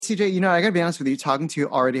CJ, I gotta be honest with you. Talking to you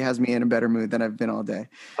already has me in a better mood than I've been all day.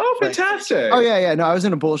 Oh, fantastic. Oh, yeah. No, I was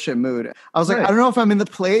in a bullshit mood. I was like, I don't know if I'm in the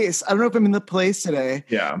place. I don't know if I'm in the place today.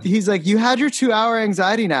 Yeah. He's like, you had your 2-hour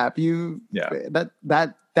anxiety nap.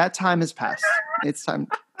 That time has passed. It's time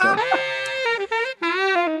to go.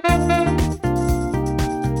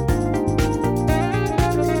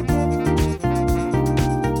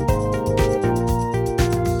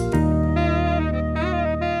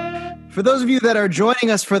 For those of you that are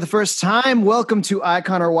joining us for the first time, welcome to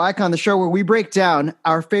Icon or Wycon, the show where we break down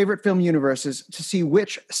our favorite film universes to see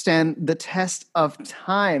which stand the test of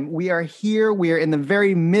time. We are here. We are in the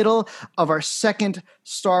very middle of our second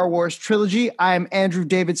Star Wars trilogy. I am Andrew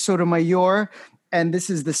David Sotomayor, and this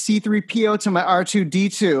is the C-3PO to my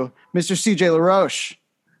R2-D2, Mr. CJ LaRoche.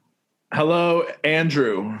 Hello,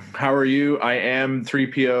 Andrew. How are you? I am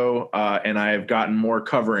 3PO, and I have gotten more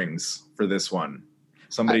coverings for this one.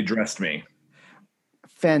 Somebody dressed me.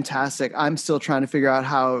 Fantastic. I'm still trying to figure out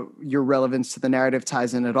how your relevance to the narrative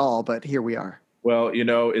ties in at all, but here we are. Well,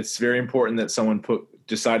 it's very important that someone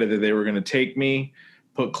decided that they were going to take me,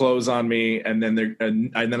 put clothes on me, and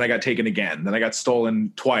then I got taken again. Then I got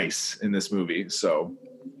stolen twice in this movie. So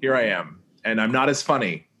here I am, and I'm not as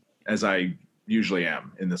funny as I usually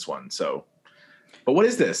am in this one. So, but what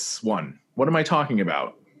is this one? What am I talking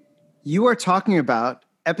about? You are talking about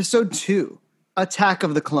episode 2. Attack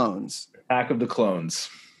of the Clones. Attack of the Clones.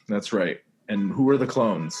 That's right. And who are the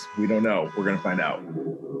clones? We don't know. We're going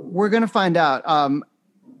to find out.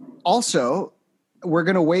 Also, we're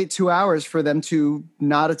going to wait 2 hours for them to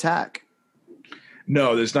not attack.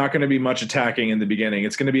 No, there's not going to be much attacking in the beginning.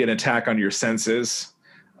 It's going to be an attack on your senses,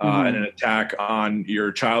 and an attack on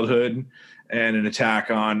your childhood, and an attack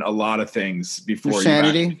on a lot of things before you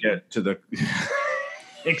actually get to the...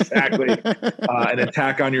 Exactly. An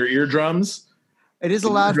attack on your eardrums. It is a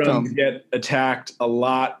loud film. Get attacked a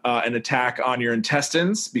lot. An attack on your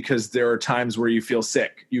intestines, because there are times where you feel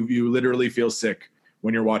sick. You literally feel sick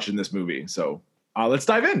when you're watching this movie. So let's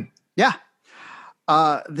dive in. Yeah.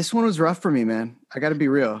 This one was rough for me, man. I got to be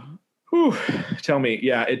real. Whew. Tell me.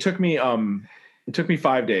 Yeah, it took me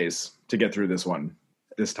 5 days to get through this one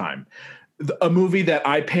this time. A movie that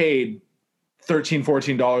I paid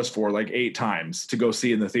 $13-14 for like 8 times to go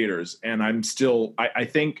see in the theaters. And I'm still, I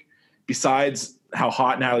think besides how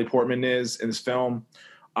hot Natalie Portman is in this film,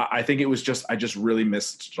 I think it was I just really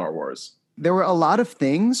missed Star Wars. There were a lot of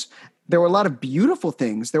things. There were a lot of beautiful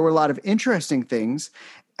things. There were a lot of interesting things.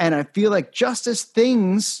 And I feel like just as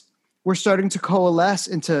things were starting to coalesce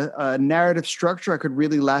into a narrative structure I could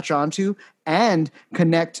really latch onto and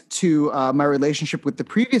connect to my relationship with the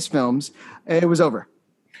previous films, it was over.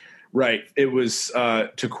 Right. It was,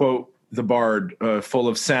 to quote the Bard, full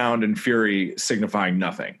of sound and fury, signifying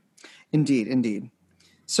nothing. Indeed.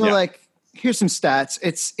 So, here's some stats.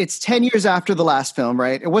 It's 10 years after the last film,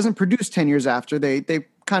 right? It wasn't produced 10 years after. They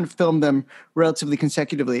kind of filmed them relatively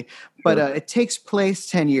consecutively. But it takes place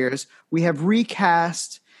 10 years. We have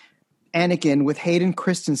recast Anakin with Hayden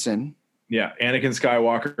Christensen. Yeah, Anakin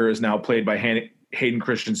Skywalker is now played by Hayden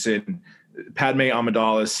Christensen. Padme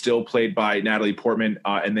Amidala is still played by Natalie Portman,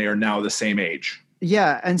 and they are now the same age.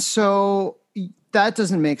 Yeah, and so that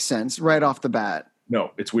doesn't make sense right off the bat.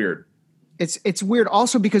 No, it's weird. It's weird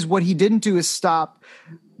also because what he didn't do is stop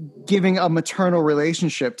giving a maternal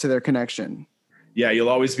relationship to their connection. Yeah, you'll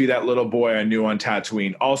always be that little boy I knew on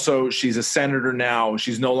Tatooine. Also, she's a senator now.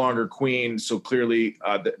 She's no longer queen, so clearly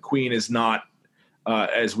the queen is not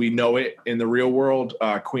as we know it in the real world.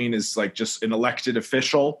 Queen is like just an elected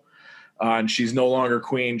official. And she's no longer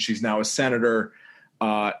queen. She's now a senator.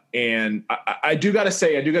 And I do got to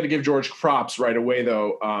say, I do got to give George props right away,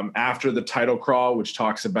 though. After the title crawl, which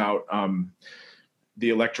talks about the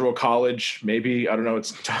Electoral College, maybe, I don't know,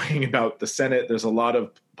 it's talking about the Senate. There's a lot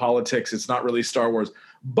of politics. It's not really Star Wars.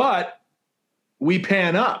 But we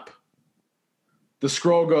pan up. The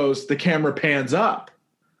scroll goes, the camera pans up.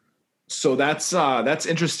 So that's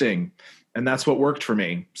interesting. And that's what worked for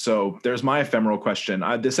me. So there's my ephemeral question.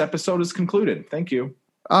 This episode is concluded. Thank you.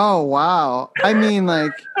 Oh, wow. I mean,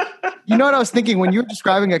 you know what I was thinking when you were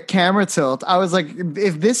describing a camera tilt? I was like,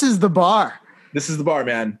 if this is the bar. This is the bar,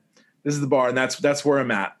 man. This is the bar. And that's where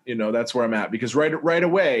I'm at. That's where I'm at. Because right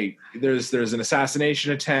away, there's an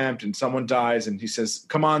assassination attempt and someone dies and he says,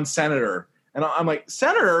 come on, Senator. And I'm like,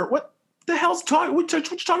 Senator? What the hell's talking? What you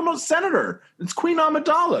talking about, Senator? It's Queen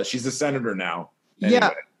Amidala. She's a senator now. Anyway.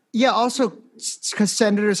 Yeah. Yeah, also because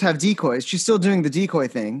senators have decoys. She's still doing the decoy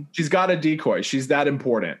thing. She's got a decoy. She's that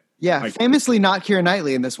important. Yeah, famously not Keira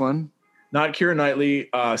Knightley in this one. Not Keira Knightley,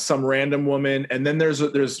 some random woman. And then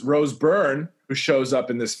there's Rose Byrne, who shows up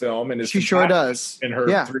in this film. And she sure does. In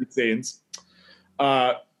her 3 scenes.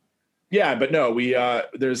 Yeah, but no, we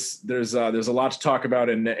there's a lot to talk about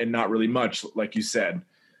and not really much, like you said,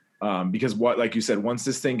 because like you said, once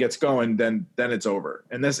this thing gets going, then it's over.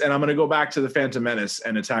 And I'm going to go back to the Phantom Menace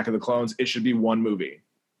and Attack of the Clones. It should be one movie.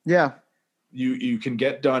 Yeah, you can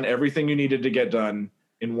get done everything you needed to get done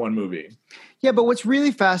in one movie. Yeah, but what's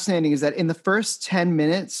really fascinating is that in the first 10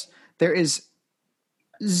 minutes, there is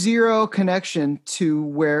zero connection to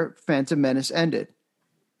where Phantom Menace ended.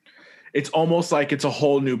 It's almost like it's a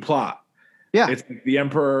whole new plot. Yeah. It's like the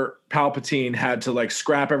Emperor Palpatine had to like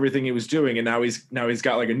scrap everything he was doing, and now he's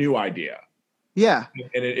got like a new idea. Yeah.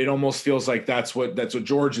 And it almost feels like that's what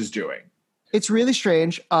George is doing. It's really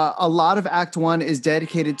strange. A lot of Act 1 is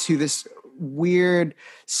dedicated to this weird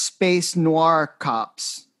space noir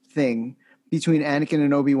cops thing between Anakin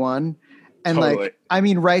and Obi-Wan. And Totally. like, I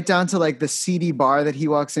mean, right down to like the seedy bar that he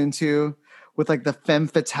walks into with like the femme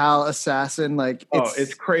fatale assassin. Like,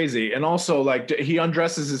 it's crazy. And also like he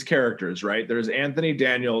undresses his characters, right? There's Anthony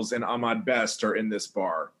Daniels and Ahmad Best are in this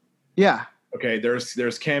bar. Yeah. Okay.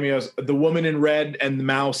 There's cameos. The woman in red and the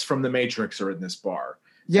mouse from the Matrix are in this bar.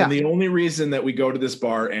 Yeah. And the only reason that we go to this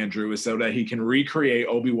bar, Andrew, is so that he can recreate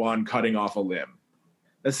Obi-Wan cutting off a limb.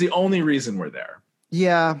 That's the only reason we're there.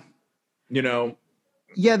 Yeah. You know?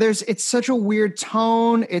 Yeah, it's such a weird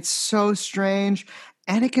tone. It's so strange.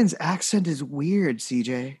 Anakin's accent is weird,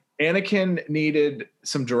 CJ. Anakin needed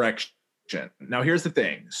some direction. Now, here's the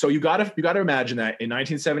thing. So you got to imagine that in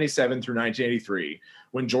 1977 through 1983,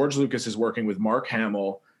 when George Lucas is working with Mark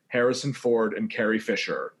Hamill, Harrison Ford, and Carrie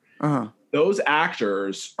Fisher, those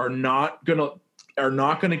actors are not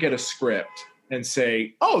gonna get a script and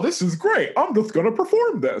say, "Oh, this is great. I'm just gonna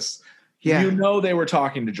perform this." Yeah. You know they were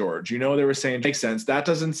talking to George. You know they were saying, "Makes sense. That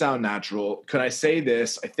doesn't sound natural. Could I say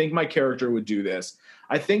this? I think my character would do this."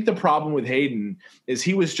 I think the problem with Hayden is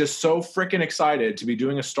he was just so freaking excited to be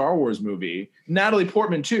doing a Star Wars movie. Natalie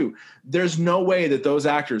Portman too. There's no way that those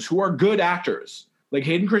actors, who are good actors, like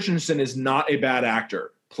Hayden Christensen is not a bad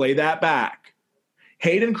actor. Play that back.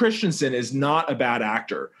 Hayden Christensen is not a bad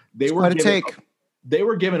actor. They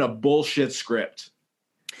were given a bullshit script.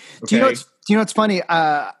 Okay? Do you know what's funny?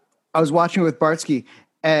 I was watching it with Bartsky,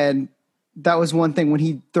 and that was one thing when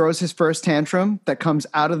he throws his first tantrum that comes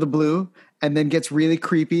out of the blue and then gets really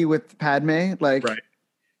creepy with Padme. Like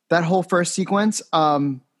that whole first sequence. I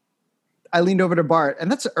leaned over to Bart, and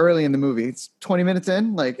that's early in the movie. It's 20 minutes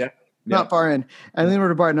in, not far in. I leaned over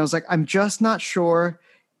to Bart, and I was like, I'm just not sure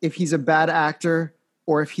if he's a bad actor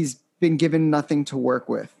or if he's been given nothing to work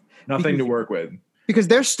with. Because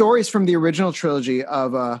there's stories from the original trilogy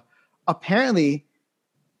of apparently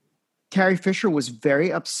Carrie Fisher was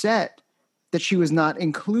very upset that she was not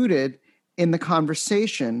included in the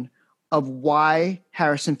conversation of why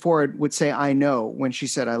Harrison Ford would say "I know" when she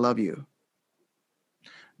said "I love you."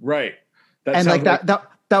 Right. That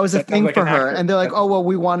was a thing for her. And they're like, "Oh well,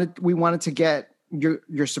 we wanted to get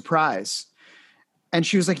your surprise." And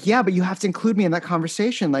she was like, "Yeah, but you have to include me in that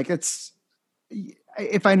conversation. Like,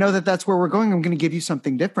 if I know that that's where we're going, I'm going to give you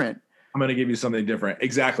something different." I'm going to give you something different.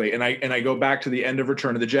 Exactly. And I go back to the end of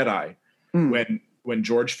Return of the Jedi when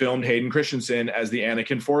George filmed Hayden Christensen as the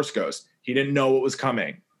Anakin Force Ghost. He didn't know what was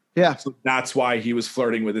coming. Yeah. So that's why he was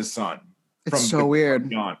flirting with his son. It's so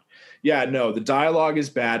weird. Yeah, no, the dialogue is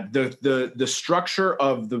bad. The structure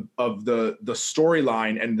of the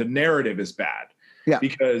storyline and the narrative is bad. Yeah.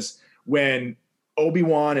 Because when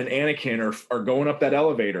Obi-Wan and Anakin are going up that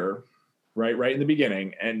elevator, right in the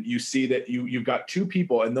beginning, and you see that you've got two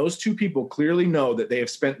people, and those two people clearly know that they have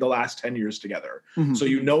spent the last 10 years together. Mm-hmm. So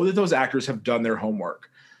you know that those actors have done their homework.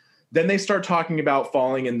 Then they start talking about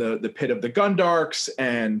falling in the pit of the Gundarks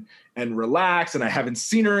and relax, and I haven't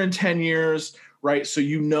seen her in 10 years, right? So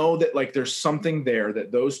you know that like there's something there,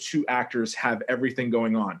 that those two actors have everything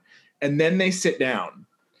going on. And then they sit down.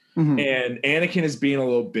 Mm-hmm. And Anakin is being a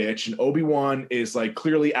little bitch, and Obi-Wan is like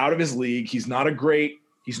clearly out of his league. He's not a great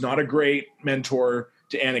mentor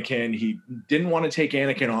to Anakin. He didn't want to take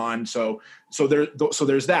Anakin on. So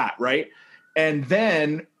there's that, right? And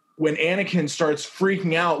then when Anakin starts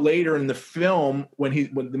freaking out later in the film, when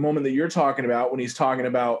the moment that you're talking about, when he's talking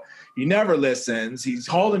about he never listens, he's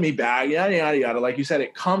holding me back, yada yada yada. Like you said,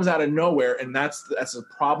 it comes out of nowhere, and that's a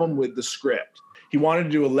problem with the script. He wanted to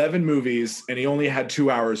do 11 movies, and he only had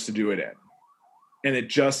 2 hours to do it in. And it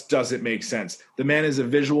just doesn't make sense. The man is a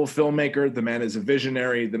visual filmmaker. The man is a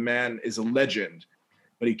visionary. The man is a legend.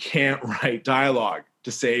 But he can't write dialogue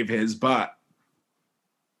to save his butt.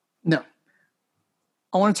 No.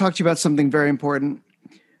 I want to talk to you about something very important.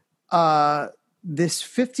 This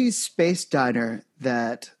 50s space diner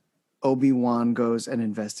that Obi-Wan goes and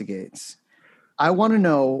investigates. I want to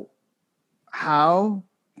know how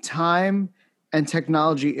time and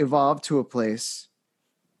technology evolved to a place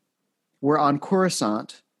where on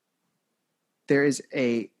Coruscant there is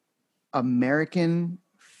a American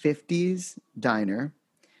 50s diner.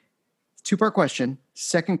 2-part question.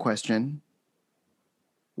 Second question,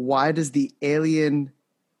 why does the alien,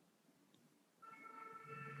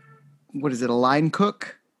 what is it, a line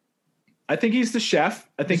cook? I think he's the chef.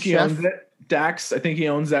 I think he owns it. Dax, I think he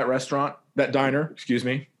owns that restaurant, that diner, excuse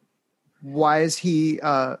me. Why is he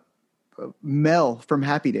Mel from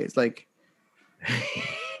Happy Days? Like,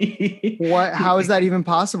 what? How is that even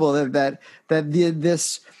possible that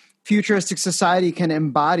this futuristic society can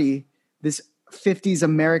embody this 50s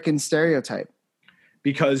American stereotype?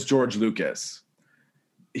 Because George Lucas,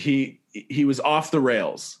 he was off the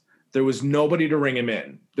rails. There was nobody to ring him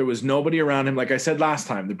in. There was nobody around him. Like I said last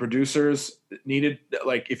time, the producers needed,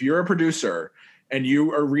 like, if you're a producer and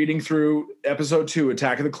you are reading through episode 2,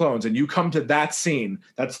 Attack of the Clones, and you come to that scene,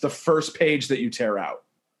 that's the first page that you tear out.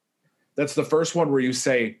 That's the first one where you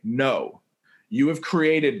say, no, you have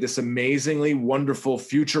created this amazingly wonderful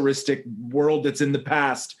futuristic world that's in the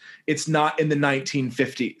past. It's not in the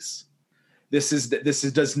 1950s. This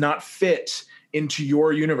does not fit into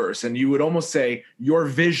your universe. And you would almost say your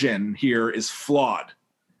vision here is flawed.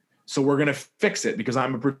 So we're going to fix it because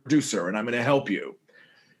I'm a producer and I'm going to help you.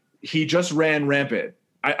 He just ran rampant.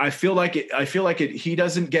 I feel like he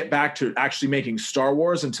doesn't get back to actually making Star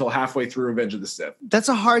Wars until halfway through Revenge of the Sith. That's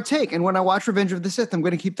a hard take. And when I watch Revenge of the Sith, I'm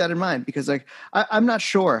going to keep that in mind because I'm not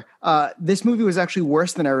sure. This movie was actually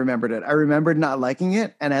worse than I remembered it. I remembered not liking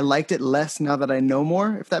it and I liked it less now that I know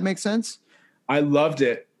more, if that makes sense. I loved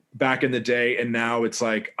it back in the day, and now it's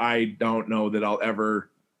like I don't know that I'll ever.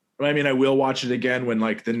 I mean, I will watch it again when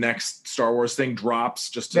like the next Star Wars thing drops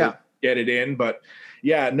just to get it in. But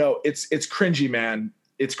yeah, no, it's cringy, man.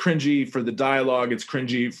 It's cringy for the dialogue. It's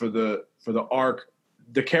cringy for the arc.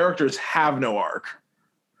 The characters have no arc.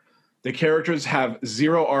 The characters have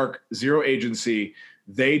zero arc, zero agency.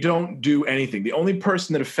 They don't do anything. The only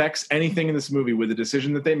person that affects anything in this movie with the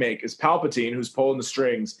decision that they make is Palpatine, who's pulling the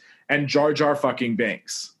strings, and Jar Jar fucking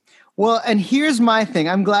Binks. Well, and here's my thing.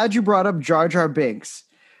 I'm glad you brought up Jar Jar Binks.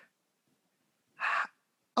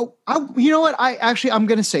 Oh, you know what? I'm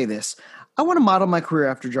going to say this. I want to model my career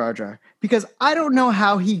after Jar Jar because I don't know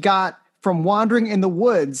how he got from wandering in the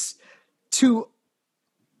woods to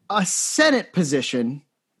a Senate position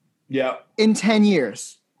in 10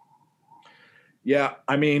 years. Yeah,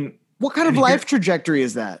 I mean... What kind of life trajectory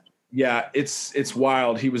is that? Yeah, it's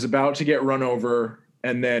wild. He was about to get run over,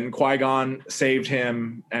 and then Qui-Gon saved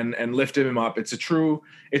him and lifted him up. It's a true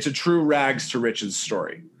rags to riches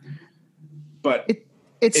story. But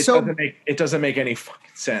it doesn't make any fucking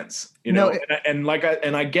sense, you know.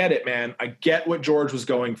 I get it, man. I get what George was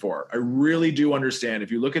going for. I really do understand.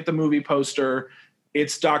 If you look at the movie poster,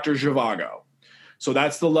 it's Dr. Zhivago. So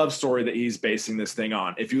that's the love story that he's basing this thing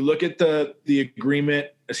on. If you look at the agreement,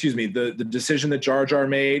 the decision that Jar Jar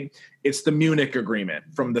made, it's the Munich Agreement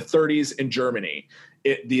from the 30s in Germany.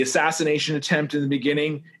 The assassination attempt in the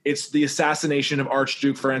beginning, it's the assassination of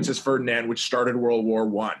Archduke Francis Ferdinand, which started World War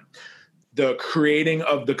I. The creating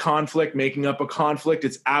of the conflict, making up a conflict,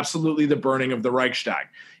 it's absolutely the burning of the Reichstag.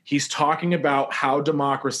 He's talking about how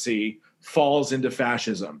democracy falls into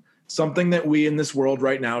fascism. Something that we in this world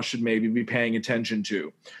right now should maybe be paying attention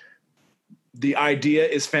to. The idea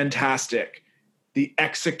is fantastic. The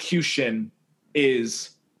execution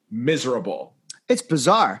is miserable. It's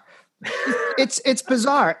bizarre. It's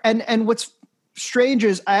bizarre. And what's strange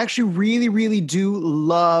is I actually really, really do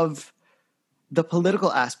love the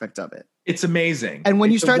political aspect of it. It's amazing. And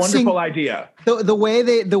when it's you start a wonderful seeing idea,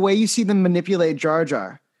 the way you see them manipulate Jar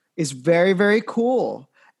Jar is very, very cool.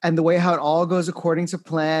 And the way how it all goes according to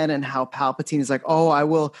plan and how Palpatine is like, oh, I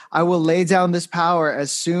will lay down this power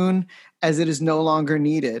as soon as it is no longer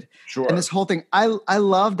needed. Sure. And this whole thing, I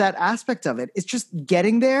love that aspect of it. It's just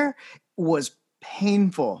getting there was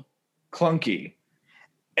painful. Clunky.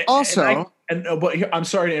 Also, but I'm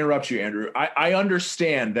sorry to interrupt you, Andrew. I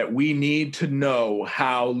understand that we need to know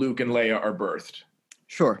how Luke and Leia are birthed.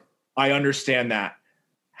 Sure. I understand that.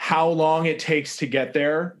 How long it takes to get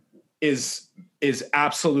there is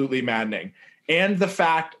absolutely maddening. And the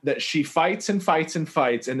fact that she fights and fights and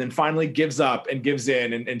fights and then finally gives up and gives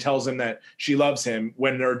in and tells him that she loves him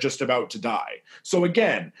when they're just about to die. So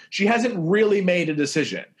again, she hasn't really made a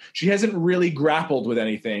decision. She hasn't really grappled with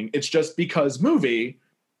anything. It's just because movie,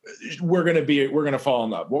 we're going to fall in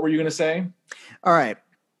love. What were you going to say? All right.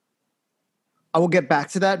 I will get back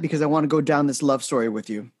to that because I want to go down this love story with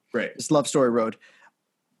you. Right. This love story road.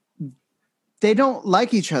 They don't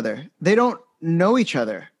like each other. They don't know each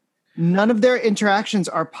other. None of their interactions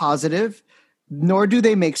are positive, nor do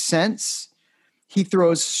they make sense. He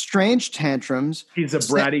throws strange tantrums. He's a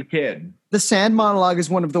bratty kid. The sand monologue is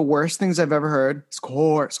one of the worst things I've ever heard. Of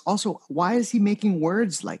course. Also, why is he making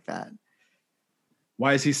words like that?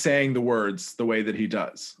 Why is he saying the words the way that he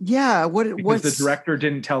does? Yeah, because the director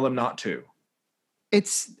didn't tell him not to.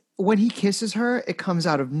 It's when he kisses her, it comes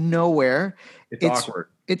out of nowhere. It's awkward.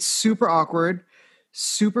 It's super awkward,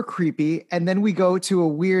 super creepy, and then we go to a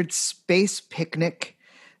weird space picnic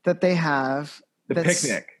that they have. The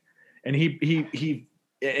picnic, and he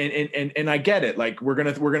and I get it. Like we're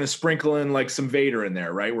gonna sprinkle in like some Vader in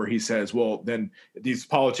there, right? Where he says, "Well, then these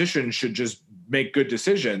politicians should just make good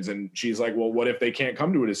decisions," and she's like, "Well, what if they can't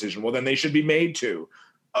come to a decision? Well, then they should be made to."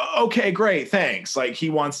 Okay, great, thanks. Like he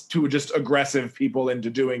wants to just aggressive people into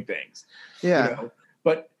doing things. Yeah, you know?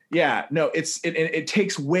 But yeah, no, it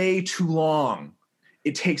takes way too long.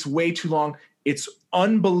 It takes way too long. It's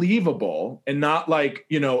unbelievable, and not like,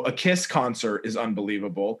 you know, a Kiss concert is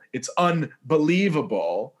unbelievable. It's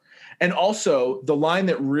unbelievable. And also the line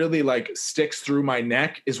that really like sticks through my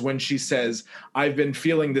neck is when she says, "I've been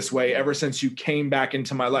feeling this way ever since you came back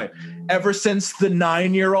into my life." Ever since the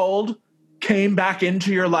 9-year-old came back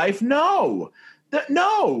into your life? No,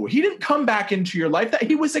 he didn't come back into your life. That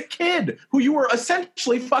he was a kid who you were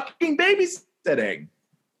essentially fucking babysitting.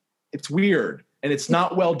 It's weird. And it's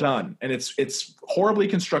not well done, and it's horribly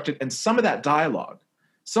constructed. And some of that dialogue,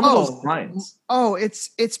 some of those lines. Oh, it's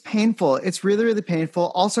painful. It's really, really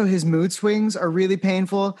painful. Also, his mood swings are really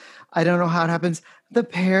painful. I don't know how it happens. The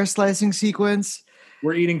pear slicing sequence.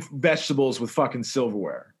 We're eating vegetables with fucking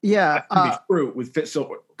silverware. Yeah, fruit with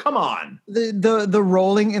silverware. Come on. The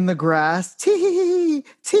rolling in the grass. Tee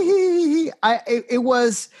tee. It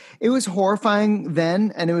was horrifying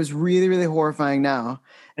then, and it was really, really horrifying now.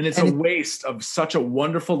 And it's a waste of such a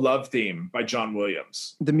wonderful love theme by John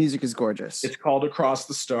Williams. The music is gorgeous. It's called Across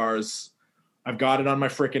the Stars. I've got it on my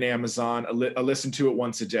freaking Amazon. I listen to it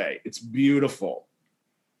once a day. It's beautiful.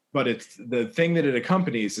 But it's the thing that it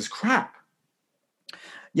accompanies is crap.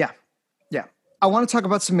 Yeah. Yeah. I want to talk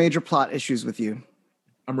about some major plot issues with you.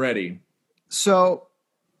 I'm ready. So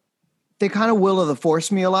they kind of Will of the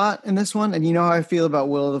Force me a lot in this one. And you know how I feel about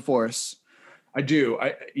Will of the Force. I do.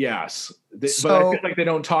 Yes. But I feel like they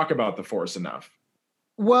don't talk about the Force enough.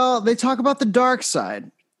 Well, they talk about the dark side.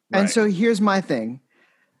 Right. And so here's my thing.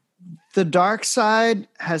 The dark side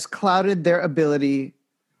has clouded their ability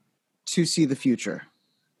to see the future.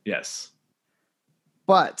 Yes.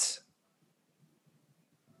 But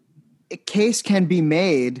a case can be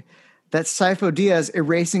made that Sifo Dyas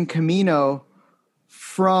erasing Kamino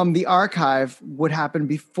from the archive would happen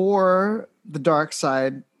before the dark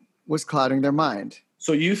side was clouding their mind.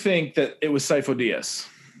 So you think that it was Sifo Dyas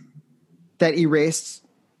that erased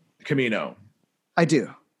Kamino? I do.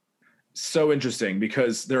 So interesting,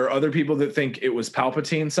 because there are other people that think it was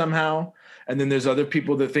Palpatine somehow, and then there's other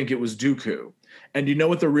people that think it was Dooku. And you know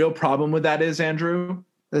what the real problem with that is, Andrew?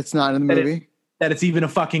 That's not in the movie. That it's even a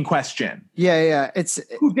fucking question. Yeah.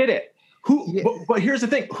 Who did it? But here's the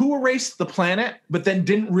thing. Who erased the planet, but then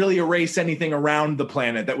didn't really erase anything around the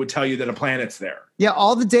planet that would tell you that a planet's there? Yeah,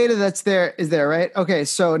 all the data that's there is there, right? Okay,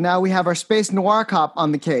 so now we have our space noir cop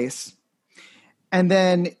on the case. And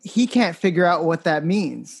then he can't figure out what that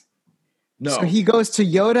means. No. So he goes to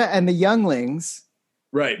Yoda and the younglings.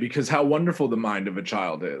 Right, because how wonderful the mind of a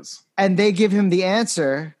child is. And they give him the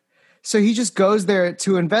answer. So he just goes there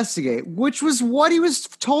to investigate, which was what he was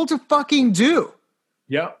told to fucking do.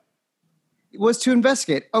 Yep. Was to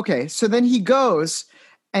investigate. Okay, so then he goes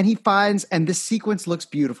and he finds, and this sequence looks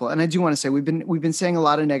beautiful. And I do want to say we've been saying a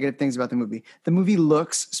lot of negative things about the movie. The movie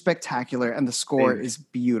looks spectacular, and the score is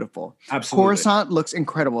beautiful. Absolutely, Coruscant looks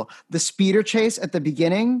incredible. The speeder chase at the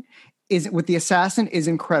beginning is with the assassin is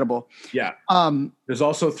incredible. Yeah. There's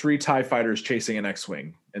also 3 TIE fighters chasing an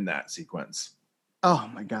X-wing in that sequence. Oh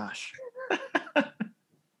my gosh.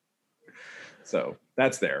 So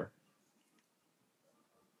that's there.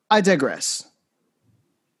 I digress.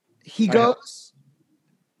 He goes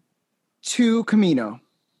to Kamino.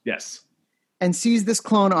 Yes. And sees this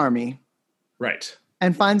clone army. Right.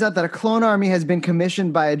 And finds out that a clone army has been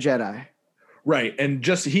commissioned by a Jedi. Right. And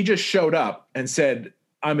he just showed up and said,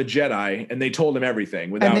 "I'm a Jedi," and they told him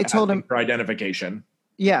everything without asking for identification.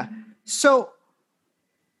 Yeah. So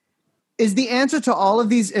is the answer to all of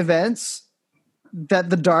these events that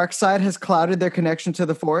the dark side has clouded their connection to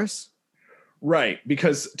the Force? Right,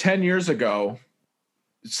 because 10 years ago,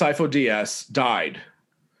 Sifo Dyas died.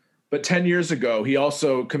 But 10 years ago, he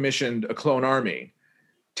also commissioned a clone army.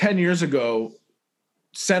 10 years ago,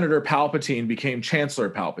 Senator Palpatine became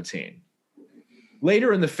Chancellor Palpatine.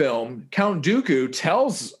 Later in the film, Count Dooku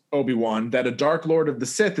tells Obi-Wan that a Dark Lord of the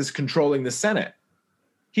Sith is controlling the Senate.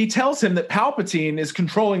 he tells him that Palpatine is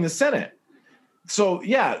controlling the Senate. So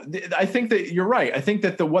yeah, I think that you're right. I think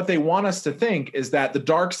that what they want us to think is that the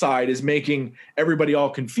dark side is making everybody all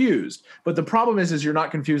confused. But the problem is you're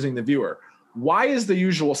not confusing the viewer. Why is The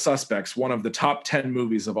Usual Suspects one of the top 10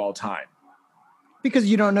 movies of all time? Because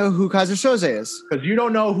you don't know who Kaiser Soze is. Because you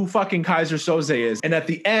don't know who fucking Kaiser Soze is. And at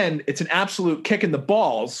the end, it's an absolute kick in the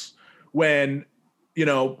balls when, you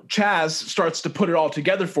know, Chaz starts to put it all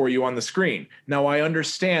together for you on the screen. Now, I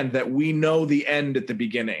understand that we know the end at the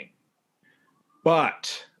beginning.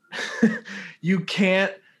 But you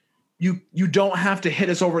don't have to hit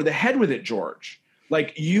us over the head with it, George.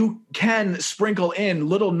 Like, you can sprinkle in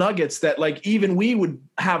little nuggets that, like, even we would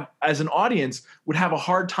have, as an audience, would have a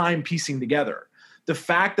hard time piecing together. The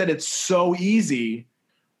fact that it's so easy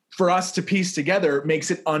for us to piece together makes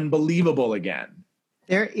it unbelievable again.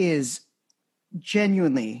 There is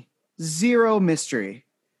genuinely zero mystery.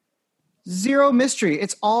 Zero mystery.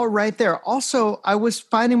 It's all right there. Also, I was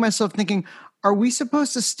finding myself thinking, are we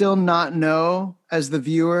supposed to still not know, as the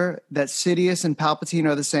viewer, that Sidious and Palpatine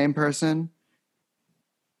are the same person?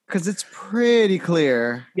 Because it's pretty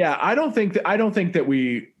clear. Yeah, I don't think that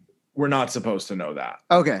we're not supposed to know that.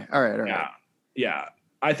 Okay, all right. Yeah.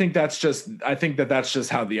 I think that's just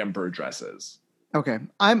how the Emperor dresses. Okay,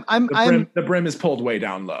 the brim is pulled way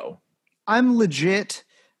down low. I'm legit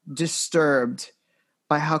disturbed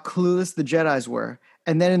by how clueless the Jedis were,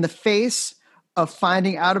 and then in the face of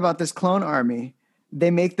finding out about this clone army, they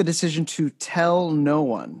make the decision to tell no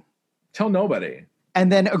one. Tell nobody. And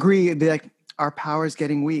then agree, be like, our power is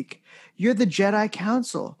getting weak. You're the Jedi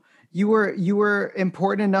Council. You were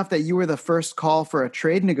important enough that you were the first call for a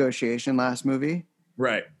trade negotiation last movie.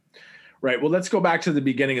 Right. Well, let's go back to the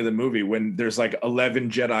beginning of the movie when there's like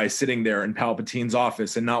 11 Jedi sitting there in Palpatine's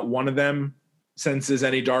office and not one of them senses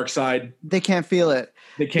any dark side. They can't feel it.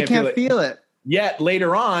 They can't feel it. Yet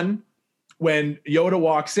later on, when Yoda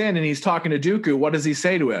walks in and he's talking to Dooku, what does he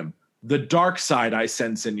say to him? The dark side I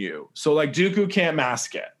sense in you. So like Dooku can't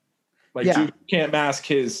mask it. Dooku can't mask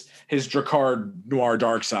his Drakkar Noir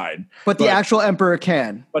dark side. But the actual Emperor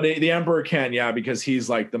can. But the Emperor can, yeah, because he's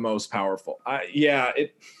like the most powerful. Yeah.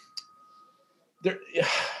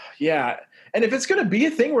 And if it's going to be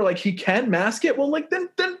a thing where like he can mask it, well, like then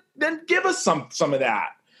give us some of that.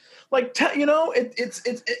 Like,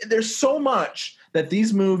 there's so much that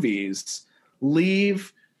these movies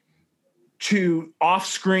leave to off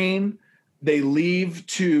screen. They leave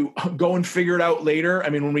to go and figure it out later. I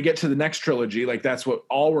mean, when we get to the next trilogy, like that's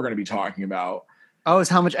all we're going to be talking about. Oh, is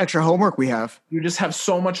how much extra homework we have. You just have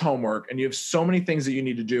so much homework and you have so many things that you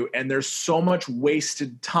need to do. And there's so much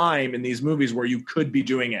wasted time in these movies where you could be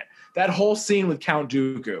doing it. That whole scene with Count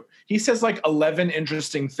Dooku, he says like 11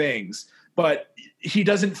 interesting things, but he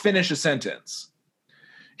doesn't finish a sentence.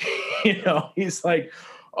 He's like,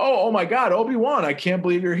 oh my God, Obi-Wan, I can't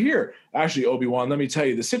believe you're here. Actually, Obi-Wan, let me tell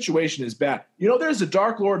you, the situation is bad. There's a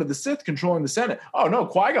Dark Lord of the Sith controlling the Senate. Oh no,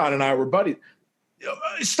 Qui-Gon and I were buddies.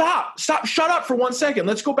 Stop, shut up for 1 second.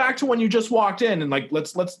 Let's go back to when you just walked in and like,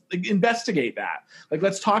 let's investigate that. Like,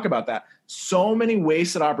 let's talk about that. So many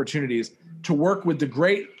wasted opportunities to work with the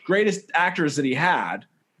greatest actors that he had.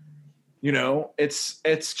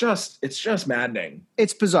 It's just maddening.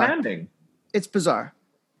 It's bizarre. Maddening. It's bizarre.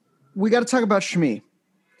 We got to talk about Shmi.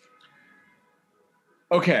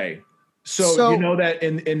 Okay. So you know that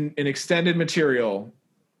in extended material,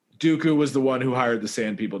 Dooku was the one who hired the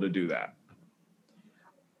Sand People to do that.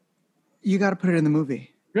 You got to put it in the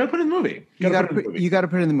movie. You got to put it in the movie. You got to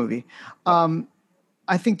put it in the movie.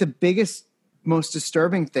 I think the biggest, most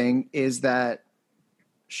disturbing thing is that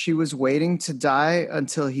she was waiting to die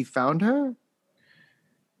until he found her.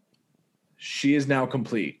 She is now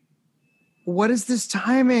complete. What is this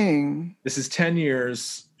timing? This is 10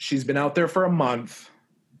 years. She's been out there for a month,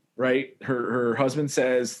 right? Her husband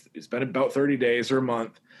says it's been about 30 days or a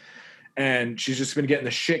month. And she's just been getting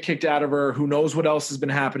the shit kicked out of her. Who knows what else has been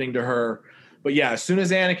happening to her. But yeah, as soon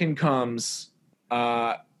as Anakin comes,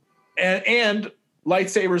 and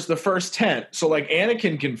lightsaber's the first tent. So like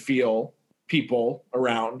Anakin can feel people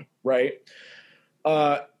around, right?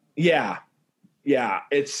 Yeah.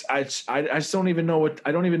 I just don't even know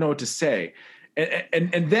what to say.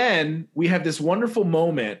 And then we have this wonderful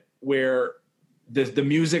moment where the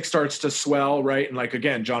music starts to swell, right? And like,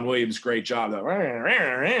 again, John Williams, great job. Oh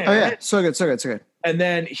yeah. So good. And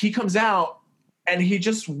then he comes out and he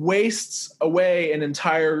just wastes away an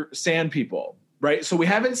entire Sand People, right? So we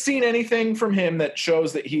haven't seen anything from him that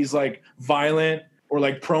shows that he's like violent or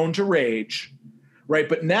like prone to rage, right?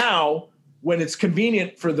 But now when it's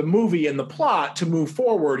convenient for the movie and the plot to move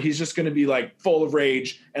forward, he's just going to be like full of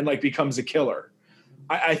rage and like becomes a killer.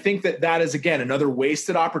 I think that is, again, another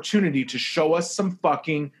wasted opportunity to show us some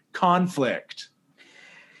fucking conflict.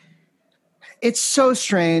 It's so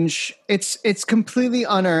strange. It's completely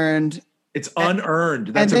unearned. It's unearned.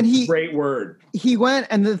 That's a great word. He went,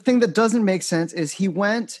 and the thing that doesn't make sense is he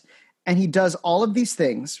went and he does all of these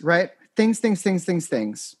things, right? Things.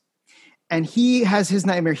 And he has his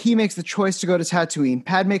nightmare. He makes the choice to go to Tatooine.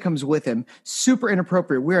 Padme comes with him. Super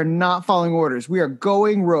inappropriate. We are not following orders. We are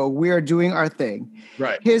going rogue. We are doing our thing.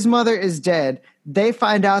 Right. His mother is dead. They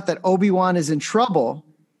find out that Obi-Wan is in trouble.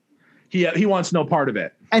 He wants no part of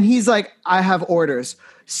it. And he's like, I have orders.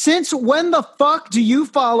 Since when the fuck do you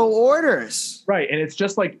follow orders? Right. And it's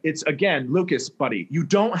just like, it's, again, Lucas, buddy, you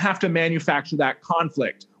don't have to manufacture that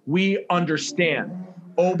conflict. We understand.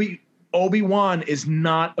 Obi-Wan is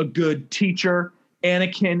not a good teacher.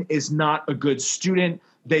 Anakin is not a good student.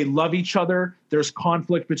 They love each other. There's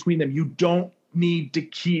conflict between them. You don't need to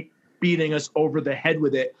keep beating us over the head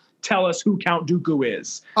with it. Tell us who Count Dooku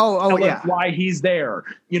is. Tell us why he's there.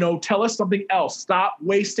 Tell us something else. Stop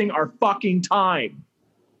wasting our fucking time.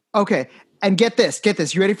 Okay. And get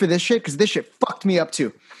this. You ready for this shit? Because this shit fucked me up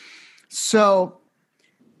too. So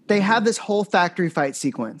they have this whole factory fight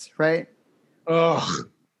sequence, right? Ugh.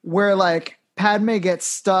 Where like Padme gets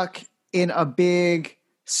stuck in a big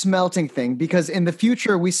smelting thing because in the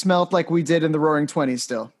future we smelt like we did in the Roaring 20s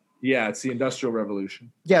still. Yeah, it's the Industrial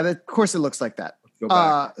Revolution. Yeah, of course it looks like that.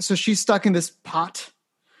 So she's stuck in this pot.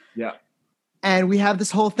 Yeah. And we have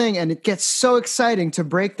this whole thing and it gets so exciting to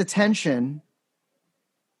break the tension.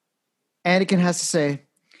 Anakin has to say,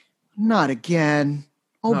 not again.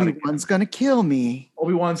 Obi-Wan's going to kill me.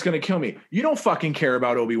 Obi-Wan's going to kill me. You don't fucking care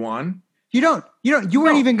about Obi-Wan. You don't. You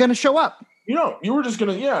weren't even going to show up. You don't. You were just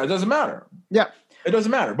going to, it doesn't matter. Yeah. It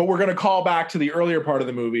doesn't matter. But we're going to call back to the earlier part of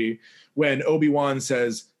the movie when Obi-Wan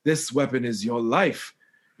says, this weapon is your life.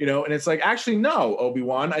 And it's like, actually, no,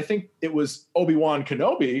 Obi-Wan. I think it was Obi-Wan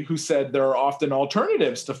Kenobi who said there are often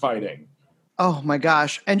alternatives to fighting. Oh my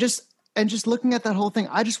gosh. And just looking at that whole thing,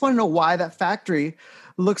 I just want to know why that factory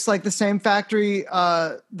looks like the same factory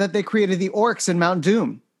that they created the orcs in Mount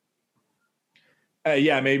Doom.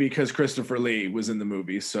 Yeah, maybe because Christopher Lee was in the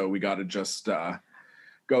movie, so we got to just go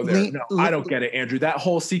there. I don't get it, Andrew. That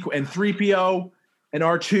whole sequence, and 3PO and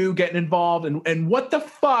R2 getting involved, and what the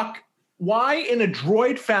fuck? Why in a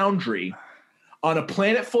droid foundry on a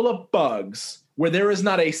planet full of bugs where there is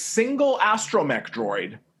not a single astromech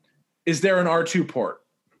droid is there an R2 port?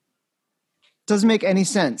 Doesn't make any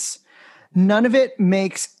sense. None of it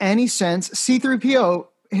makes any sense. C-3PO,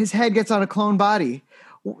 his head gets on a clone body.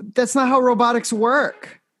 That's not how robotics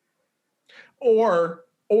work. Or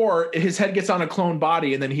his head gets on a clone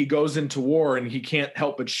body and then he goes into war and he can't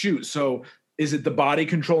help but shoot. So is it the body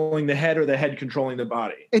controlling the head or the head controlling the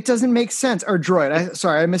body? It doesn't make sense. Or droid.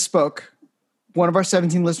 I misspoke. One of our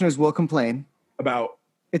 17 listeners will complain. About?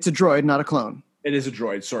 It's a droid, not a clone. It is a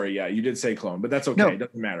droid. Sorry. Yeah, you did say clone, but that's okay. No. It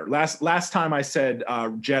doesn't matter. Last time I said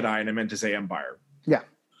Jedi and I meant to say Empire. Yeah.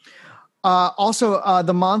 Also,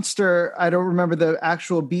 the monster, I don't remember the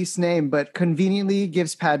actual beast's name, but conveniently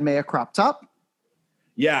gives Padme a crop top.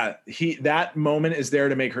 Yeah, that moment is there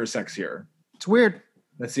to make her sexier. It's weird.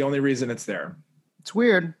 That's the only reason it's there. It's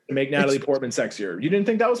weird. To make Natalie Portman sexier. You didn't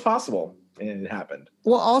think that was possible, and it happened.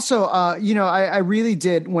 Well, also, I really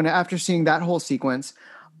did, after seeing that whole sequence,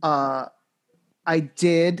 I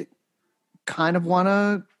did kind of want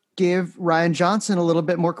to give Rian Johnson a little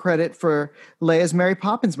bit more credit for Leia's Mary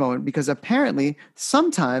Poppins moment, because apparently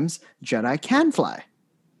sometimes Jedi can fly.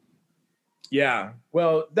 Yeah.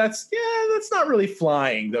 Well, that's not really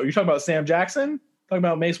flying, though. You're talking about Sam Jackson? Talking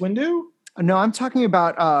about Mace Windu? No, I'm talking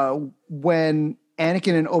about when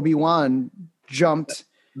Anakin and Obi-Wan jumped.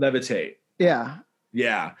 Levitate. Yeah.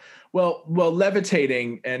 Yeah. Well,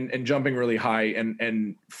 levitating and jumping really high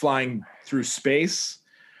and flying through space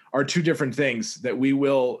are two different things that we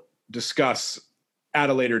will discuss at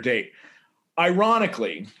a later date.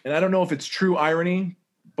 Ironically, and I don't know if it's true irony,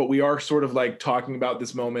 but we are sort of like talking about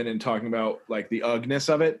this moment and talking about like the uggness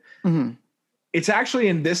of it. Mm-hmm. It's actually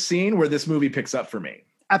in this scene where this movie picks up for me.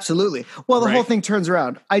 Absolutely. Well, the whole thing turns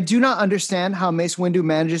around. I do not understand how Mace Windu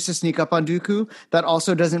manages to sneak up on Dooku. That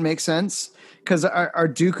also doesn't make sense. Because are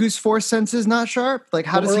Dooku's force senses not sharp? Like,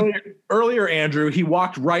 how does earlier, Andrew, he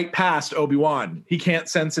walked right past Obi-Wan. He can't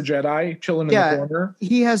sense a Jedi chilling in the corner.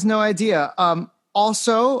 He has no idea.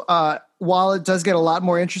 Also, while it does get a lot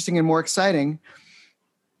more interesting and more exciting,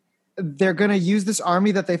 they're going to use this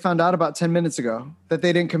army that they found out about 10 minutes ago that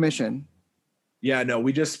they didn't commission. Yeah, no,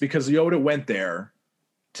 because Yoda went there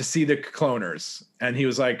to see the cloners, and he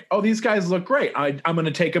was like, "Oh, these guys look great. I'm going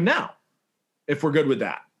to take them now, if we're good with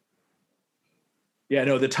that." Yeah,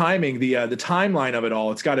 no, the timing, the timeline of it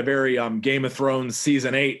all, it's got a very Game of Thrones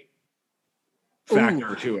season 8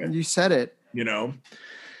 factor to it. You said it. You know?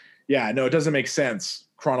 Yeah, no, it doesn't make sense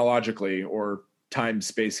chronologically or time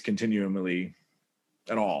space continuumly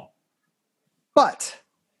at all. But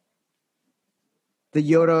the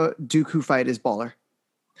Yoda Dooku fight is baller.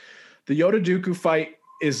 The Yoda Dooku fight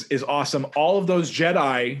is awesome. All of those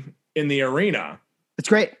Jedi in the arena, it's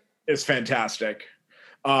great. Is fantastic.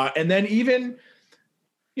 And then even,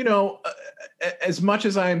 you know, as much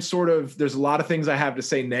as I am sort of, there's a lot of things I have to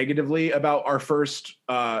say negatively about our first,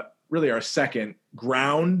 really our second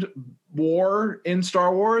ground war in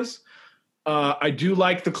Star Wars. I do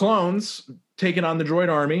like the clones taking on the droid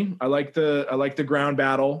army. I like the ground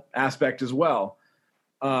battle aspect as well.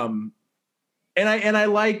 And I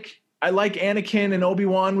like Anakin and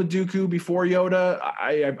Obi-Wan with Dooku before Yoda.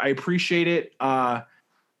 I appreciate it.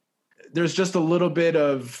 There's just a little bit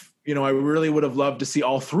of, you know, I really would have loved to see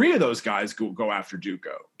all three of those guys go after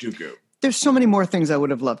Dooku. There's so many more things I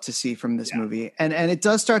would have loved to see from this movie. And it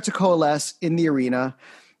does start to coalesce in the arena.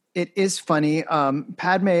 It is funny.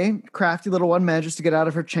 Padme, crafty little one, manages to get out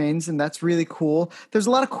of her chains, and that's really cool. There's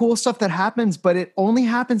a lot of cool stuff that happens, but it only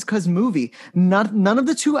happens because movie. None of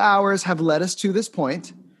the 2 hours have led us to this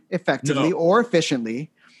point effectively or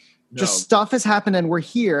efficiently. No. Just stuff has happened and we're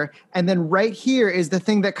here. And then right here is the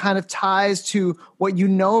thing that kind of ties to what you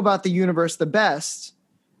know about the universe the best.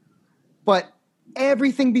 But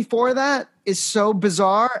everything before that is so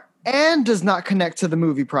bizarre and does not connect to the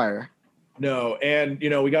movie prior. No, and, you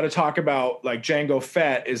know, we got to talk about, like, Jango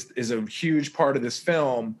Fett is a huge part of this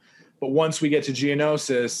film. But once we get to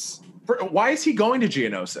Geonosis, why is he going to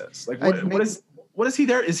Geonosis? Like, what is he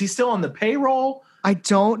there? Is he still on the payroll? I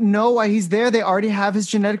don't know why he's there. They already have his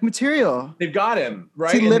genetic material. They've got him,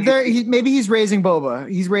 right? Does he live there? Maybe he's raising Boba.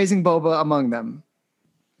 He's raising Boba among them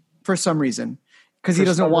for some reason because he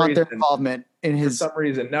doesn't want their involvement in his. For some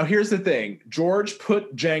reason. Now, here's the thing. George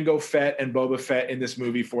put Jango Fett and Boba Fett in this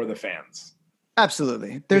movie for the fans.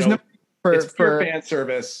 Absolutely. There's it's pure fan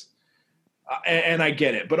service, and I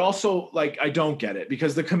get it. But also, like, I don't get it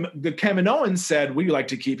because the Kaminoans said, we'd like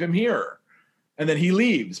to keep him here. And then he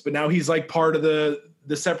leaves, but now he's like part of the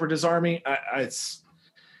Separatist army.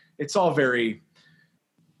 It's all very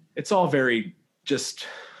just,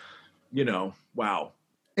 you know, wow.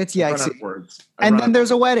 It's yikesy. Words. And then there's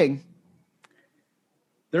a wedding.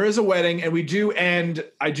 There is a wedding, and we do end.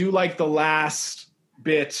 I do like the last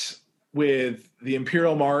bit with the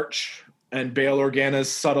Imperial March and Bail Organa's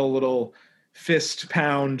subtle little fist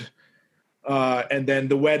pound. And then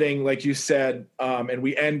the wedding, like you said, and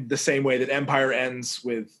we end the same way that Empire ends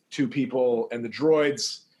with two people and the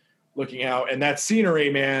droids looking out. And that scenery,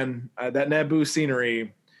 man, that Naboo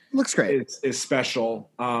scenery looks great. Is special.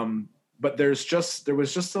 But there was just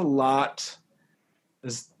a lot,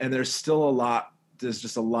 and there's still a lot. There's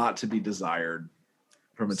just a lot to be desired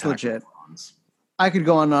from Attack of the Clones. I could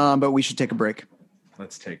go on, but we should take a break.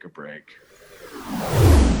 Let's take a break.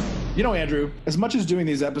 You know, Andrew, as much as doing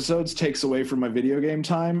these episodes takes away from my video game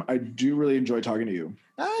time, I do really enjoy talking to you.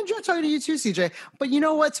 I enjoy talking to you too, CJ. But you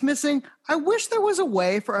know what's missing? I wish there was a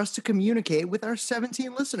way for us to communicate with our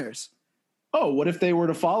 17 listeners. Oh, what if they were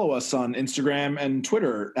to follow us on Instagram and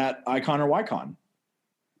Twitter at Icon or Wycon?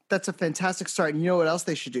 That's a fantastic start. And you know what else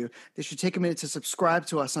they should do? They should take a minute to subscribe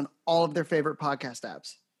to us on all of their favorite podcast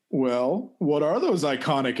apps. Well, what are those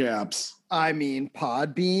iconic apps? I mean,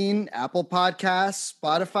 Podbean, Apple Podcasts,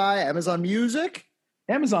 Spotify, Amazon Music.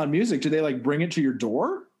 Amazon Music, do they like bring it to your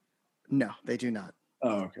door? No, they do not.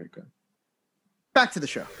 Oh, okay, good. Back to the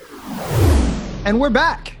show. And we're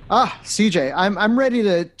back. CJ, I'm ready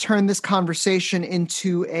to turn this conversation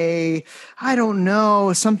into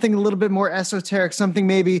something a little bit more esoteric, something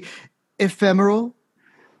maybe ephemeral.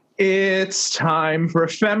 It's time for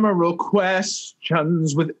ephemeral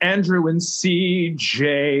questions with Andrew and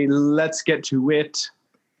CJ. Let's get to it.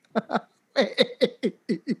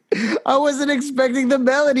 I wasn't expecting the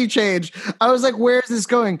melody change. I was like, where's this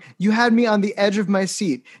going? You had me on the edge of my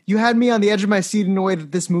seat. You had me on the edge of my seat in a way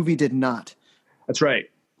that this movie did not. That's right.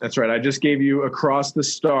 I just gave you Across the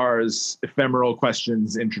Stars ephemeral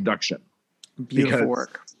questions introduction. Beautiful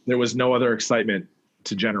work. There was no other excitement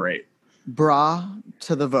to generate. Bra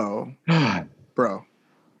to the vo. Bro.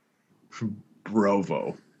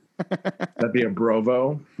 Brovo. That'd be a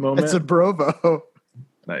Brovo moment? It's a Brovo.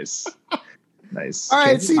 Nice. All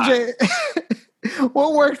right, CJ.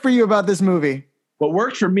 What worked for you about this movie? What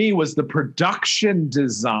worked for me was the production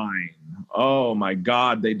design. Oh, my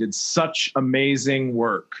God. They did such amazing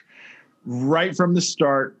work. Right from the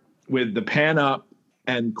start with the pan up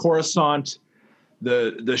and Coruscant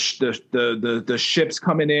the ships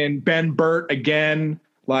coming in, Ben Burt again,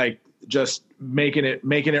 like just making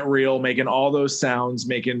it real, making all those sounds,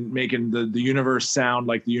 making the universe sound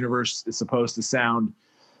like the universe is supposed to sound.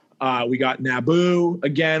 We got Naboo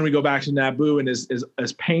again. We go back to Naboo, and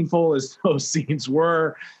as painful as those scenes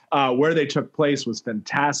were, where they took place was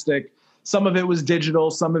fantastic. Some of it was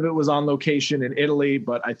digital, some of it was on location in Italy,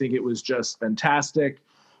 but I think it was just fantastic.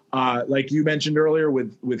 Like you mentioned earlier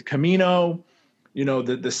with Camino,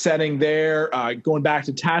 the setting there, going back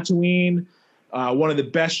to Tatooine. One of the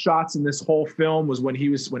best shots in this whole film was when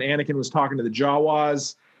Anakin was talking to the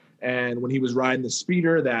Jawas, and when he was riding the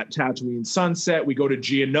speeder, that Tatooine sunset. We go to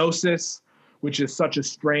Geonosis, which is such a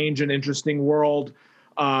strange and interesting world.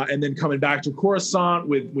 And then coming back to Coruscant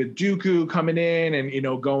with Dooku coming in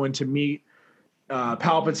and, going to meet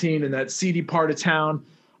Palpatine in that seedy part of town.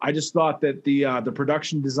 I just thought that the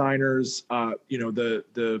production designers,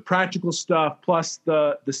 the practical stuff plus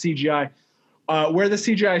the CGI, where the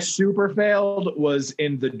CGI super failed was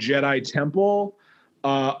in the Jedi Temple.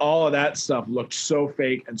 All of that stuff looked so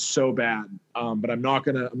fake and so bad. But I'm not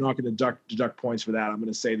gonna deduct points for that. I'm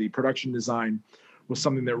gonna say the production design was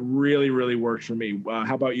something that really, really worked for me.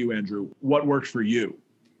 How about you, Andrew? What worked for you?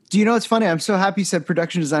 Do you know what's funny? I'm so happy you said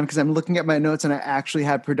production design because I'm looking at my notes and I actually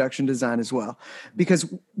had production design as well.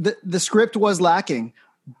 Because the script was lacking,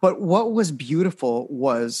 but what was beautiful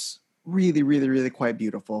was really, really, really quite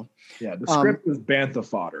beautiful. Yeah, the script was bantha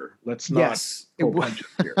fodder. Let's not pull punches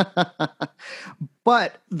here.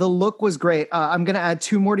 But the look was great. I'm going to add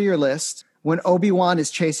two more to your list. When Obi-Wan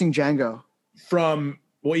is chasing Jango.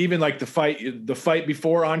 Even like the fight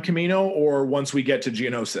before on Camino, or once we get to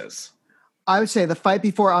Geonosis? I would say the fight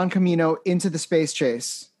before on Camino into the space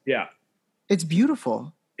chase. Yeah. It's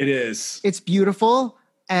beautiful. It is. It's beautiful.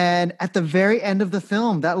 And at the very end of the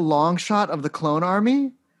film, that long shot of the clone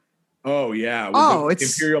army. Oh, yeah.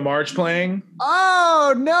 It's Imperial March playing.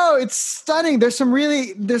 Oh, no, it's stunning. There's some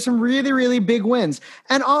really, really big wins.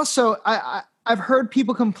 And also, I've heard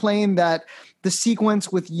people complain that the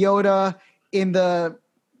sequence with Yoda in the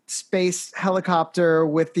space helicopter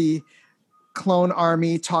with the clone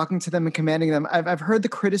army talking to them and commanding them. I've heard the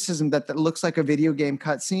criticism that looks like a video game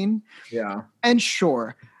cutscene. Yeah. And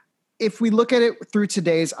sure, if we look at it through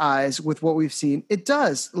today's eyes with what we've seen, it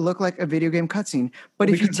does look like a video game cutscene. But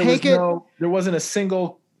if you take there wasn't a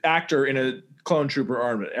single actor in a clone trooper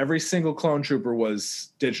armament. Every single clone trooper was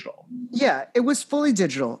digital. Yeah, it was fully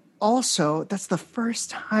digital. Also, that's the first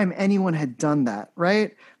time anyone had done that,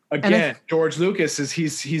 right? Again, George Lucas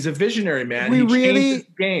he's a visionary, man. He changed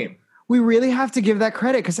the game. We really have to give that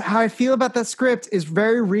credit because how I feel about that script is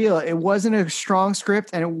very real. It wasn't a strong script,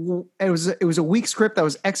 and it was a weak script that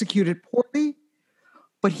was executed poorly.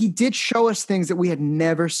 But he did show us things that we had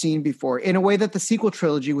never seen before in a way that the sequel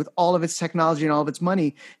trilogy, with all of its technology and all of its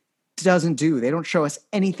money, doesn't do. They don't show us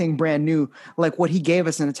anything brand new like what he gave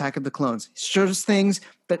us in Attack of the Clones. He showed us things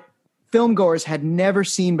that filmgoers had never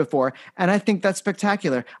seen before, and I think that's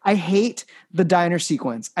spectacular. I hate the diner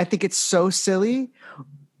sequence. I think it's so silly.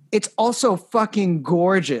 It's also fucking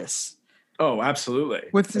gorgeous. Oh, absolutely.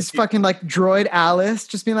 With this fucking like droid Alice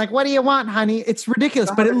just being like, "What do you want, honey?" It's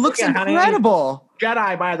ridiculous, but it looks incredible.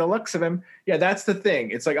 Jedi by the looks of him. Yeah, that's the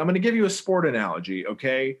thing. It's like, I'm going to give you a sport analogy,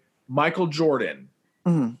 okay? Michael Jordan,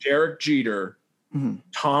 Derek Jeter,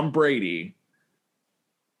 Tom Brady,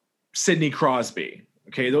 Sidney Crosby.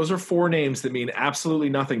 Okay, those are four names that mean absolutely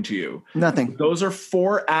nothing to you. Nothing. Those are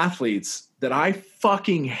four athletes that I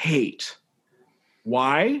fucking hate.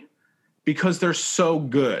 Why? Because they're so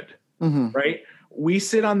good, right? We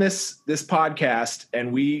sit on this podcast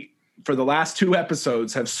and we, for the last two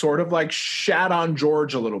episodes, have sort of like shat on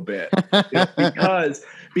George a little bit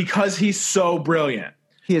because he's so brilliant.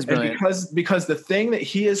 He is brilliant. And because the thing that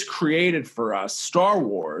he has created for us, Star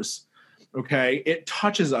Wars, okay, it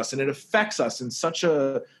touches us and it affects us in such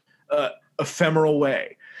a ephemeral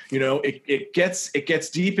way. It gets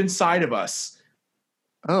deep inside of us.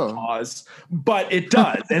 Oh, Pause. But it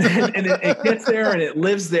does, and it gets there and it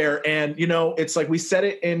lives there. And it's like we said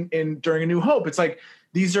it in during A New Hope. It's like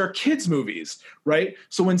these are kids' movies, right?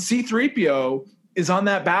 So when C-3PO is on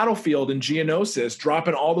that battlefield in Geonosis,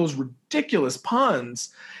 dropping all those ridiculous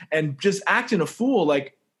puns and just acting a fool,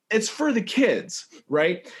 like it's for the kids,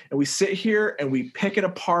 right? And we sit here and we pick it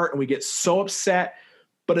apart and we get so upset.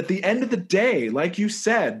 But at the end of the day, like you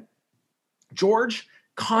said, George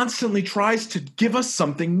constantly tries to give us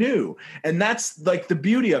something new. And that's like the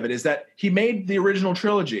beauty of it, is that he made the original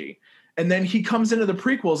trilogy and then he comes into the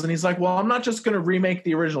prequels and he's like, well, I'm not just going to remake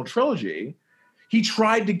the original trilogy. He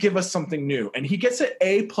tried to give us something new, and he gets an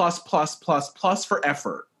A+++ for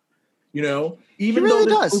effort. Even he really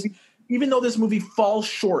though does. even though this movie falls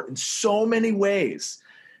short in so many ways,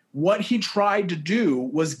 what he tried to do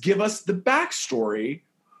was give us the backstory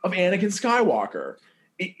of Anakin Skywalker.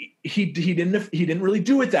 He didn't really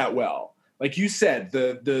do it that well. Like you said,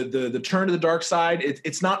 the turn to the dark side,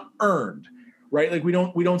 it's not earned, right? Like we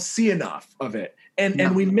don't see enough of it,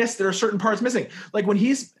 and we miss. There are certain parts missing, like when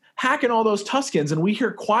he's hacking all those Tuskens, and we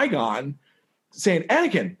hear Qui-Gon saying,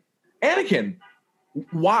 "Anakin,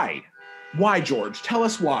 why, George? Tell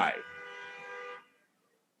us why.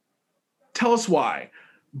 Tell us why."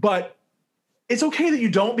 But it's okay that you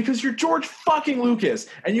don't, because you're George fucking Lucas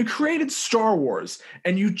and you created Star Wars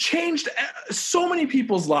and you changed so many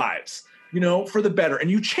people's lives, for the better. And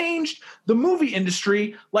you changed the movie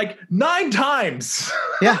industry like 9 times.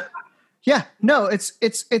 Yeah. Yeah. No,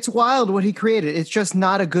 it's wild what he created. It's just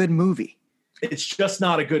not a good movie. It's just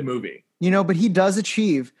not a good movie. But he does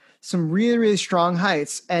achieve some really, really strong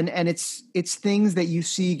heights, and it's things that you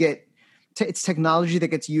see it's technology that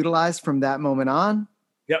gets utilized from that moment on.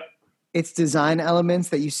 Yep. It's design elements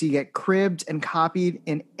that you see get cribbed and copied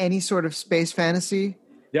in any sort of space fantasy.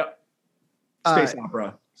 Yep. Space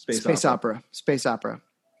opera. Space opera.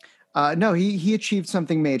 No, he achieved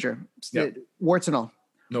something major. Yep. Warts and all.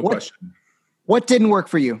 No question. What didn't work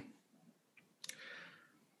for you?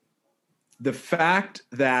 The fact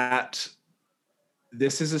that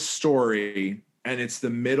this is a story and it's the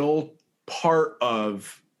middle part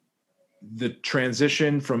of the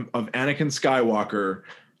transition of Anakin Skywalker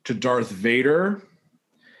to Darth Vader,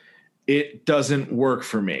 it doesn't work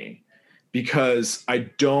for me, because I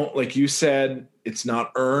don't, like you said, it's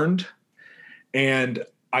not earned, and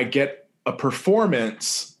I get a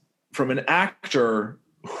performance from an actor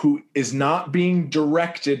who is not being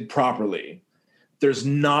directed properly. There's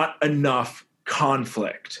not enough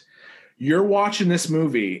conflict. You're watching this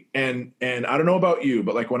movie, and I don't know about you,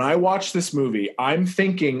 but like when I watch this movie, I'm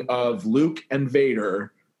thinking of Luke and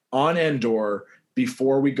Vader on Endor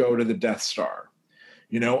before we go to the Death Star.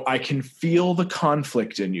 I can feel the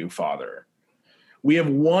conflict in you, Father. We have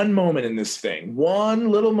one moment in this thing,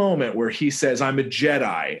 one little moment where he says, "I'm a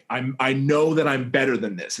Jedi. I know that I'm better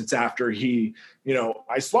than this." It's after he,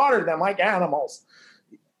 "I slaughtered them like animals."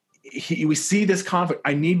 We see this conflict.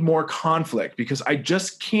 I need more conflict, because I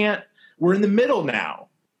just can't. We're in the middle now.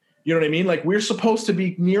 You know what I mean? Like, we're supposed to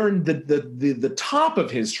be nearing the top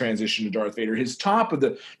of his transition to Darth Vader, his top of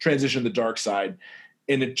the transition to the dark side.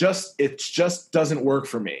 And it just doesn't work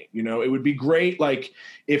for me. It would be great, like,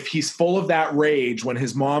 if he's full of that rage when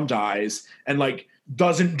his mom dies and like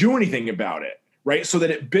doesn't do anything about it, right? So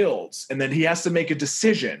that it builds, and then he has to make a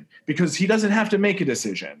decision, because he doesn't have to make a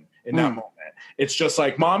decision in that moment. It's just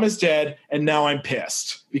like, mom is dead and now I'm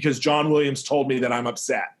pissed because John Williams told me that I'm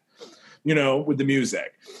upset, with the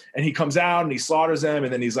music. And he comes out and he slaughters them,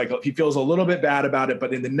 and then he's like, he feels a little bit bad about it.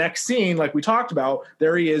 But in the next scene, like we talked about,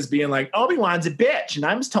 there he is being like, Obi-Wan's a bitch and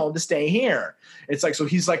I was told to stay here. It's like, so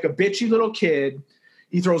he's like a bitchy little kid.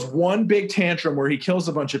 He throws one big tantrum where he kills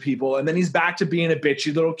a bunch of people, and then he's back to being a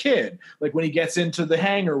bitchy little kid. Like when he gets into the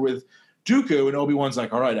hangar with Dooku, and Obi-Wan's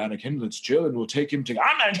like, "All right, Anakin, let's chill and we'll take him to,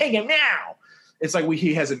 I'm going to take him now." It's like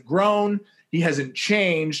he hasn't grown. He hasn't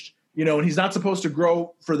changed. And he's not supposed to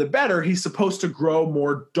grow for the better. He's supposed to grow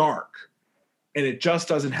more dark, and it just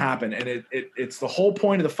doesn't happen. And it's the whole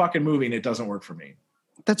point of the fucking movie, and it doesn't work for me.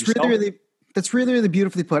 That's really, really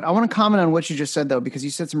beautifully put. I want to comment on what you just said, though, because you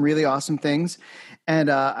said some really awesome things. And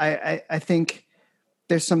I think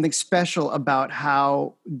there's something special about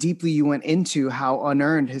how deeply you went into how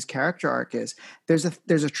unearned his character arc is. There's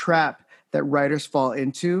a trap that writers fall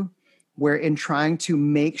into, where in trying to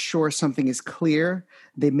make sure something is clear,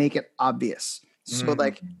 they make it obvious. So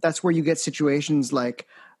like, that's where you get situations like,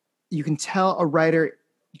 you can tell a writer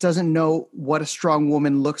doesn't know what a strong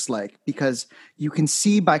woman looks like, because you can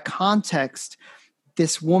see by context,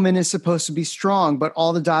 this woman is supposed to be strong, but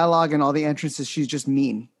all the dialogue and all the entrances, she's just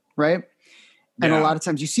mean. Right. Yeah. And a lot of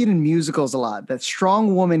times you see it in musicals a lot, that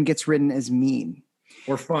strong woman gets written as mean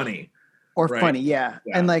or funny Yeah.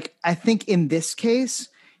 And like, I think in this case,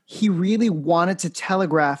 he really wanted to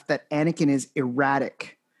telegraph that Anakin is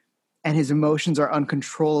erratic and his emotions are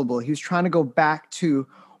uncontrollable. He was trying to go back to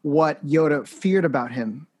what Yoda feared about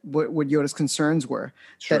him, what Yoda's concerns were.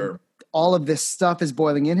 Sure. That all of this stuff is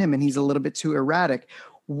boiling in him and he's a little bit too erratic.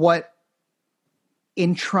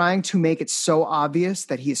 In trying to make it so obvious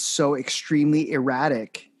that he is so extremely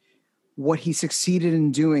erratic, what he succeeded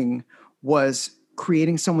in doing was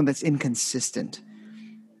creating someone that's inconsistent.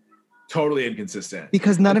 Totally inconsistent,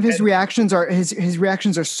 because none of his reactions are his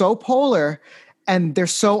reactions are so polar and they're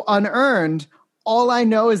so unearned. All I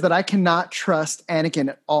know is that I cannot trust Anakin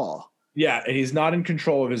at all. Yeah, and he's not in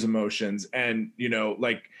control of his emotions, and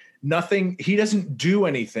like nothing. He doesn't do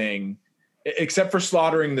anything except for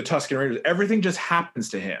slaughtering the Tusken Raiders. Everything just happens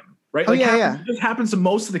to him, right? Oh, yeah. It just happens to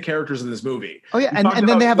most of the characters in this movie. Oh, yeah. And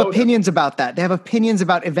then they have opinions about that. They have opinions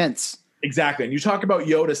about events. Exactly. And you talk about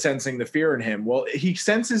Yoda sensing the fear in him. Well, he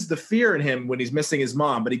senses the fear in him when he's missing his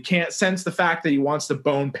mom, but he can't sense the fact that he wants to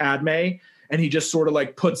bone Padme, and he just sort of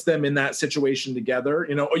like puts them in that situation together,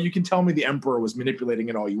 you know. Or you can tell me the Emperor was manipulating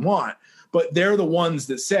it all you want, but they're the ones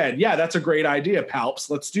that said, yeah, that's a great idea,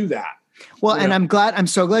 Palps. Let's do that. Well, and I'm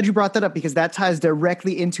so glad you brought that up, because that ties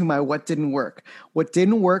directly into my what didn't work. What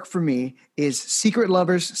didn't work for me is Secret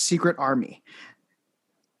Lovers, Secret Army.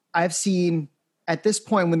 I've seen, at this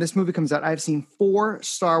point, when this movie comes out, I've seen 4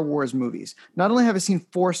 Star Wars movies. Not only have I seen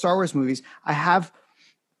 4 Star Wars movies, I have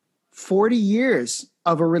 40 years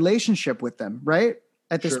of a relationship with them, right?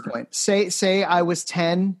 At this point. Say I was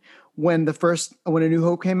 10 when A New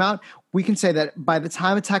Hope came out. We can say that by the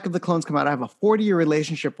time Attack of the Clones come out, I have a 40-year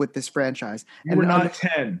relationship with this franchise. You were not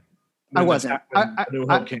 10. I wasn't. A New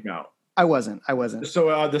Hope came out. I wasn't.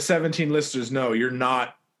 So the 17 listeners know you're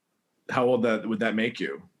not. How old would that make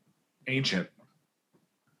you? Ancient.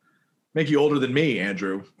 Make you older than me,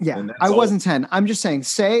 Andrew. Yeah, I wasn't 10. I'm just saying,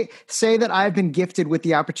 say that I've been gifted with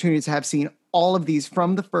the opportunity to have seen all of these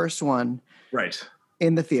from the first one, right,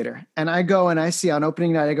 in the theater. And I go and I see on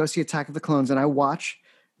opening night, I go see Attack of the Clones and I watch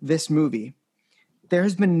this movie. There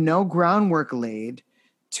has been no groundwork laid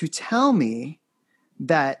to tell me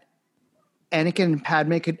that Anakin and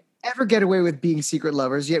Padme could ever get away with being secret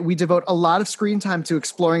lovers, yet we devote a lot of screen time to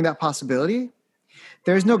exploring that possibility.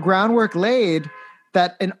 There's no groundwork laid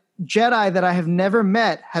that an Jedi that I have never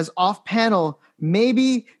met has off panel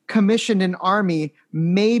maybe commissioned an army,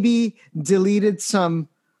 maybe deleted some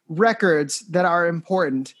records that are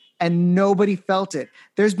important, and nobody felt it.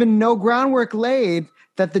 There's been no groundwork laid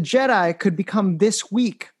that the Jedi could become this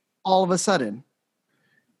weak all of a sudden.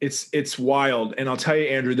 It's wild. And I'll tell you,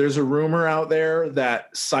 Andrew, there's a rumor out there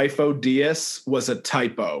that Sifo Dyas was a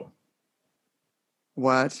typo.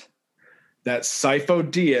 What? That Sifo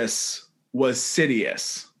Dyas was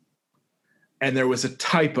Sidious. And there was a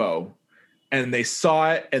typo, and they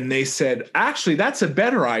saw it and they said, actually, that's a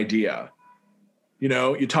better idea. You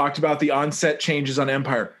know, you talked about the onset changes on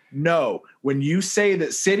Empire. No, when you say that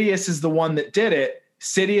Sidious is the one that did it,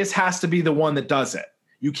 Sidious has to be the one that does it.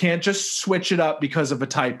 You can't just switch it up because of a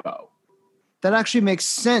typo. That actually makes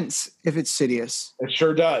sense if it's Sidious. It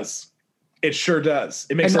sure does. It sure does.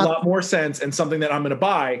 It makes a lot more sense, and something that I'm going to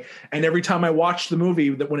buy. And every time I watched the movie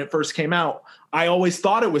that when it first came out, I always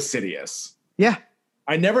thought it was Sidious. Yeah.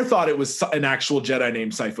 I never thought it was an actual Jedi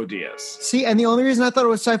named Sifo Dyas. See, and the only reason I thought it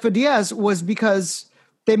was Sifo Dyas was because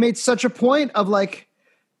they made such a point of like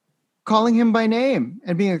calling him by name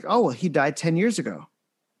and being like, oh, well, he died 10 years ago.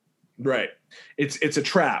 Right. It's a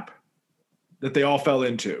trap that they all fell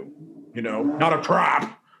into, you know, not a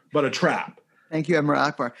trap, but a trap. Thank you, Admiral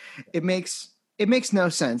Akbar. It makes no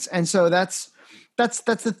sense. And so that's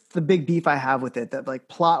the big beef I have with it, that like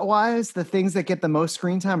plot wise, the things that get the most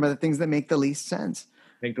screen time are the things that make the least sense.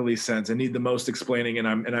 Make the least sense and need the most explaining. And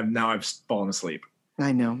I've fallen asleep.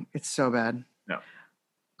 I know, it's so bad.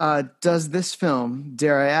 No. Does this film,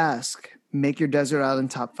 dare I ask, make your Desert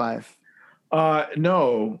Island top 5?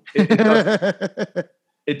 No,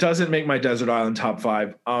 it doesn't make my Desert Island top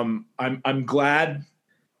 5. I'm glad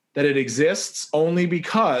that it exists only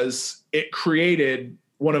because it created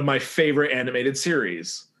one of my favorite animated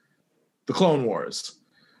series, The Clone Wars.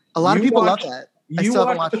 A lot of people love that. You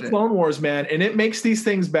watch The Clone Wars, man, and it makes these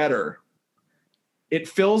things better. It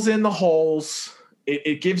fills in the holes.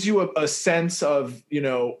 It gives you a sense of, you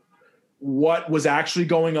know, what was actually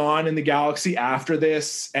going on in the galaxy after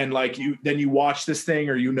this. And like then you watch this thing,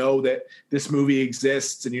 or you know that this movie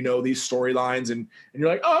exists, and you know these storylines, and you're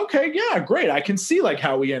like, oh, okay, yeah, great. I can see like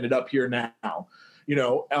how we ended up here now, you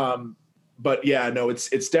know? But yeah, no,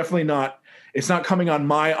 it's definitely not, it's not coming on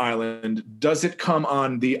my island. Does it come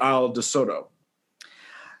on the Isle de Soto?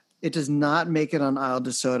 It does not make it on Isle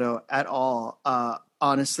de Soto at all.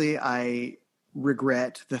 Honestly, I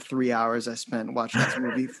regret the 3 hours I spent watching this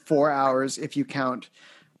movie. 4 hours if you count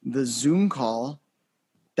the Zoom call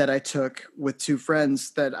that I took with 2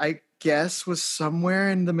 friends that I guess was somewhere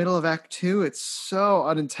in the middle of Act 2. It's so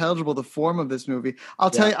unintelligible, the form of this movie. I'll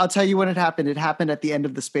tell you when it happened. It happened at the end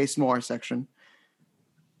of the Space Noir section.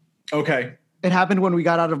 Okay. It happened when we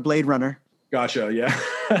got out of Blade Runner. Gotcha. Yeah.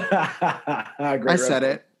 I said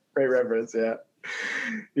it. Great reference. Yeah.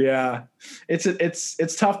 Yeah.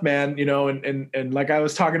 It's tough, man. You know, and like I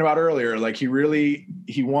was talking about earlier, like he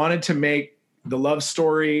wanted to make the love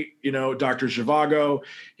story, you know, Dr. Zhivago.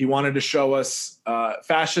 He wanted to show us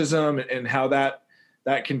fascism and how that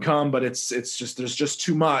that can come, but it's just there's just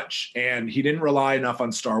too much, and he didn't rely enough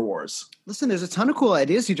on Star Wars. Listen, there's a ton of cool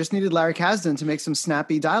ideas. You just needed Larry Kasdan to make some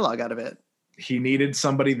snappy dialogue out of it. He needed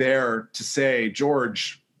somebody there to say,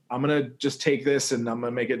 George, I'm gonna just take this and I'm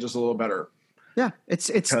gonna make it just a little better. Yeah,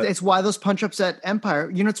 it's why those punch ups at Empire.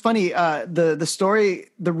 You know, it's funny. The story,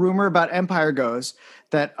 the rumor about Empire goes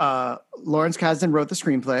that Lawrence Kasdan wrote the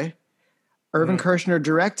screenplay, Irvin Kershner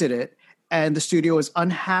directed it, and the studio was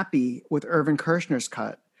unhappy with Irvin Kershner's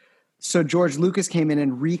cut. So George Lucas came in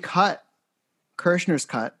and recut Kershner's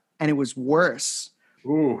cut, and it was worse.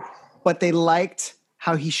 Ooh. But they liked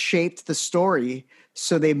how he shaped the story,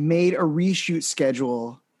 so they made a reshoot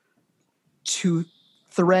schedule to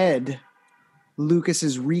thread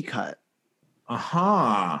Lucas's recut.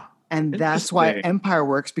 And that's why Empire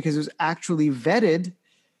works, because it was actually vetted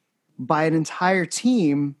by an entire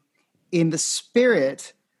team in the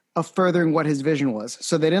spirit of furthering what his vision was.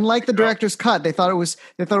 So they didn't like the director's cut. They thought it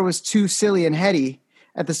was too silly and heady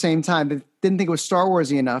at the same time. They didn't think it was Star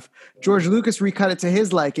Warsy enough. George Lucas recut it to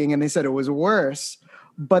his liking, and they said it was worse.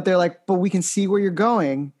 But they're like, but we can see where you're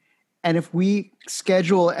going. And if we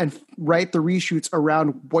schedule and write the reshoots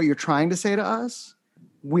around what you're trying to say to us,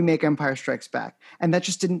 we make Empire Strikes Back. And that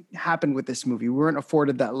just didn't happen with this movie. We weren't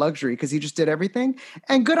afforded that luxury because he just did everything.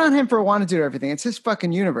 And good on him for wanting to do everything. It's his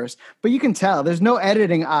fucking universe. But you can tell there's no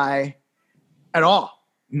editing eye at all.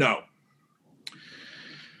 No.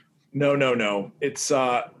 It's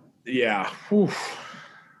yeah. Oof.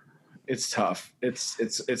 It's tough.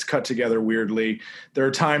 It's cut together weirdly. There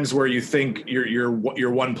are times where you think you're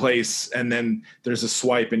one place, and then there's a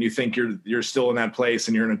swipe, and you think you're still in that place,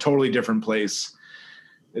 and you're in a totally different place.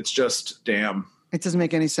 It's just damn. It doesn't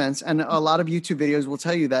make any sense. And a lot of YouTube videos will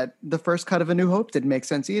tell you that the first cut of A New Hope didn't make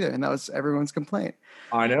sense either, and that was everyone's complaint.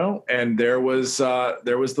 I know. And there was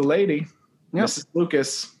the lady, Mrs.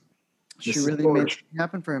 Lucas. She really made it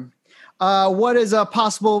happen for him. What is a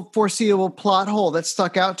possible foreseeable plot hole that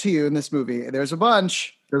stuck out to you in this movie? There's a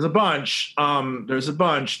bunch. The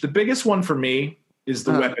biggest one for me is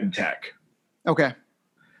the weapon tech. Okay.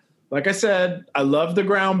 Like I said, I love the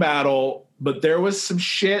ground battle, but there was some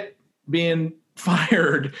shit being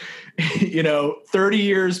fired, 30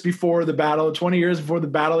 years before the battle, 20 years before the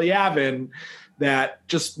Battle of Yavin, that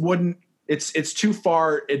just wouldn't, it's too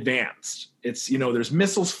far advanced. It's, there's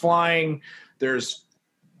missiles flying. There's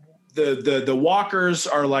the walkers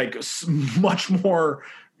are like much more,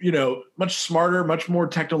 much smarter, much more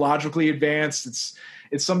technologically advanced.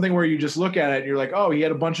 It's something where you just look at it and you're like, oh, he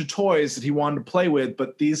had a bunch of toys that he wanted to play with,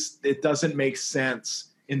 but it doesn't make sense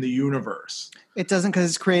in the universe. It doesn't, because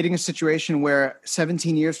it's creating a situation where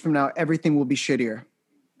 17 years from now, everything will be shittier.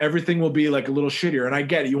 Everything will be like a little shittier. And I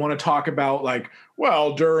get it. You want to talk about like,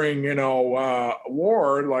 well, during,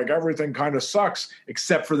 war, like everything kind of sucks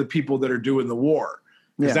except for the people that are doing the war.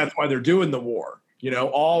 Because that's why they're doing the war.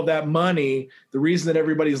 All that money, the reason that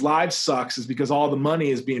everybody's lives sucks is because all the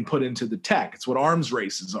money is being put into the tech. It's what arms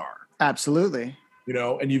races are. Absolutely.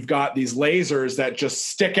 And you've got these lasers that just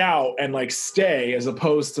stick out and like stay, as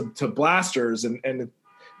opposed to blasters. And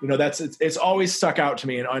it's always stuck out to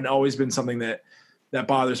me and always been something that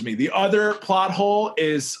bothers me. The other plot hole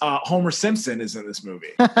is Homer Simpson is in this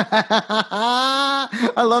movie.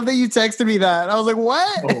 I love that you texted me that. I was like,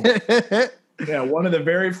 what? Oh. Yeah, one of the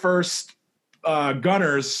very first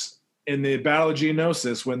gunners in the Battle of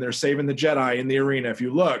Geonosis, when they're saving the Jedi in the arena, if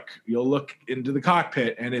you'll look into the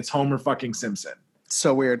cockpit, and it's Homer fucking Simpson.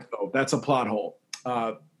 So weird. So that's a plot hole.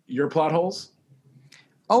 Your plot holes?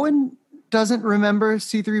 Owen doesn't remember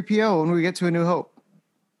C-3PO when we get to A New Hope.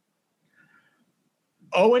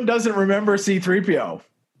 Owen doesn't remember C-3PO.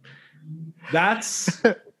 That's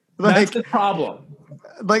the problem.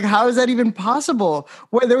 Like, how is that even possible?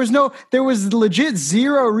 Well, there was legit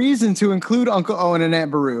zero reason to include Uncle Owen and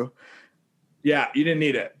Aunt Beru. Yeah, you didn't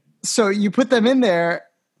need it. So you put them in there,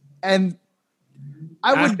 and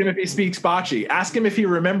ask him if he speaks Bocce. Ask him if he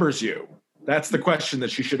remembers you. That's the question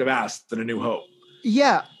that she should have asked in A New Hope.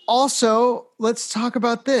 Yeah. Also, let's talk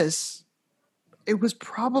about this. It was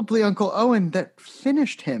probably Uncle Owen that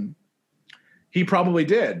finished him. He probably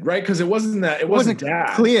did, right? Because it wasn't Dad.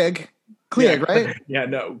 Klieg, right? Yeah,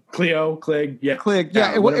 no. Klieg, yeah. Klieg,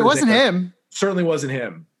 yeah. It wasn't him. Certainly wasn't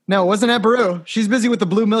him. No, it wasn't Aunt Beru. She's busy with the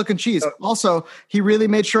blue milk and cheese. Also, he really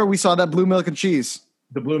made sure we saw that blue milk and cheese.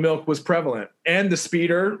 The blue milk was prevalent. And the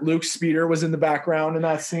speeder, Luke's speeder, was in the background in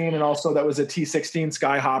that scene. And also that was a T-16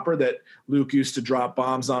 Skyhopper that Luke used to drop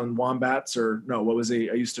bombs on wombats. Or no, what was he?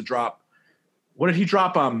 I used to drop. What did he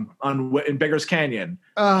drop in Beggar's Canyon?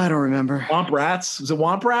 I don't remember. Womp Rats? Was it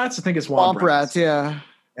Womp Rats? I think it's Womp Rats. Yeah.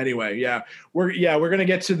 Anyway, we're gonna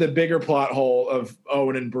get to the bigger plot hole of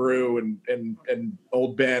Owen and Beru and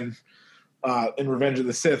old Ben in Revenge of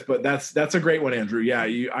the Sith, but that's a great one, Andrew. Yeah,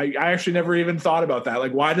 I actually never even thought about that.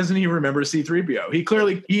 Like, why doesn't he remember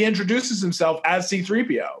C-3PO? He introduces himself as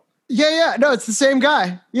C-3PO. Yeah. No, it's the same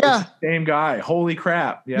guy. Yeah. Same guy. Holy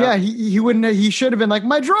crap. Yeah, he wouldn't have, he should have been like,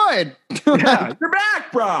 my droid. Yeah, you're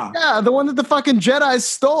back, brah. Yeah, the one that the fucking Jedis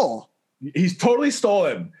stole. He's totally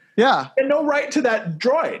stolen. Yeah. And no right to that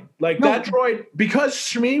droid. That droid, because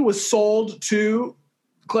Shmi was sold to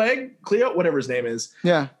Cleo, whatever his name is.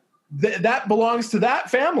 Yeah. That belongs to that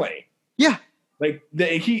family. Yeah. And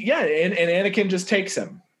Anakin just takes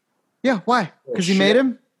him. Yeah, why? Because he made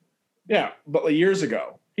him? Yeah, but years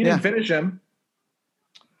ago. He didn't finish him.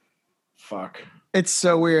 Fuck. It's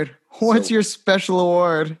so weird. What's your special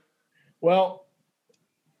award? Well,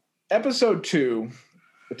 episode 2,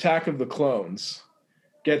 Attack of the Clones,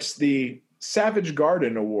 gets the Savage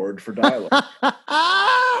Garden Award for dialogue.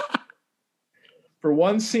 For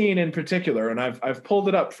one scene in particular, and I've pulled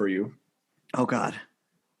it up for you. Oh, God.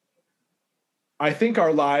 I think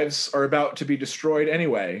our lives are about to be destroyed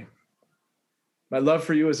anyway. My love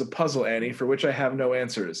for you is a puzzle, Annie, for which I have no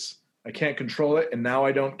answers. I can't control it, and now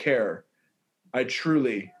I don't care. I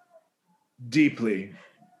truly, deeply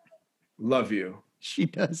love you. She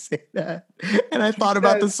does say that. And I thought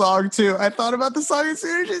about the song, too. I thought about the song as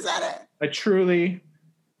soon as she said it. I truly,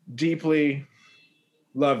 deeply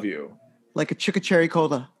love you. Like a chicka cherry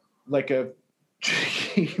cola. Like a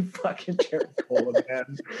fucking cherry cola,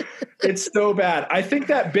 man. It's so bad. I think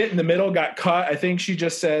that bit in the middle got cut. I think she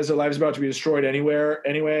just says her life's about to be destroyed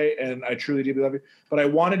anyway, and I truly deeply love you. But I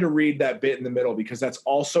wanted to read that bit in the middle because that's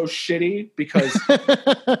also shitty, because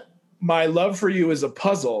my love for you is a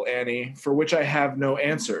puzzle, Annie, for which I have no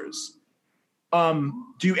answers. Do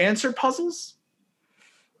you answer puzzles?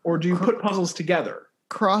 Or do you put puzzles together?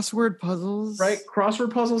 Crossword puzzles? Right?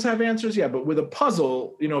 Crossword puzzles have answers, yeah. But with a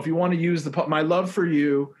puzzle, if you want to use my love for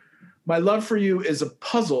you is a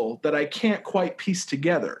puzzle that I can't quite piece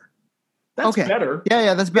together. That's better.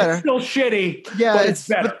 Yeah, that's better. It's still shitty, yeah, but it's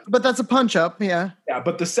better. But that's a punch up, yeah. Yeah,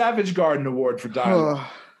 but the Savage Garden Award for dialogue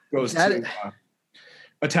goes to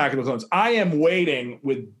Attack of the Clones. I am waiting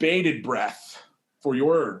with bated breath for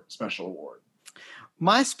your special award.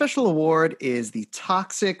 My special award is the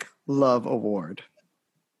Toxic Love Award.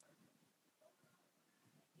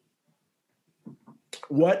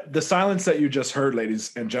 What the silence that you just heard,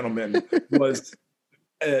 ladies and gentlemen, was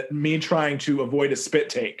me trying to avoid a spit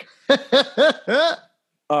take.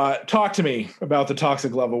 Talk to me about the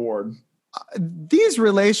Toxic Love Award. These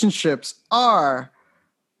relationships are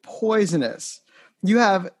poisonous. You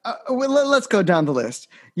have, let's go down the list.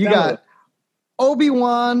 You got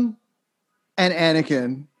Obi-Wan and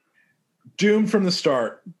Anakin. Doomed from the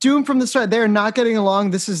start. They're not getting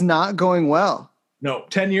along. This is not going well. No,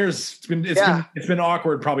 10 years. It's been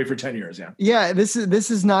awkward probably for 10 years. Yeah. Yeah. This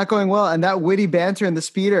is not going well. And that witty banter in the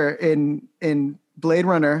speeder in Blade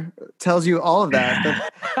Runner tells you all of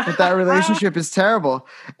that, that relationship is terrible.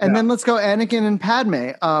 And then let's go Anakin and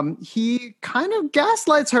Padme. He kind of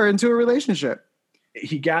gaslights her into a relationship.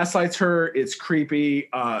 He gaslights her. It's creepy.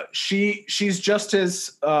 She's just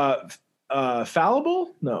as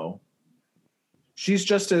fallible. No, she's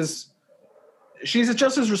just as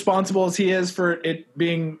responsible as he is for it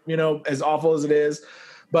being, as awful as it is.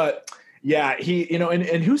 But yeah, he,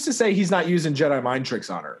 and who's to say he's not using Jedi mind tricks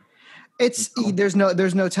on her? There's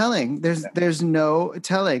no telling. There's no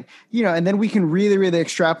telling, and then we can really, really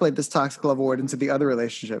extrapolate this Toxic Love Award into the other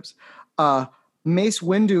relationships. Mace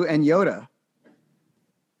Windu and Yoda.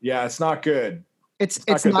 Yeah, it's not good. It's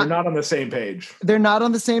not. They're not on the same page. They're not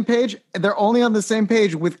on the same page. They're only on the same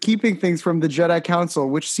page with keeping things from the Jedi Council,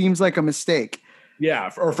 which seems like a mistake.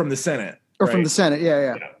 Yeah, or from the Senate. Or right? From the Senate,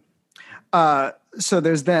 yeah. So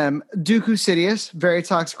there's them. Dooku Sidious, very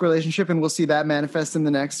toxic relationship, and we'll see that manifest in the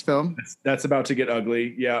next film. That's about to get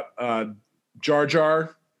ugly. Yeah. Jar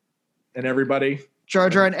Jar and everybody.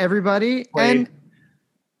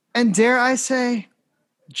 And dare I say,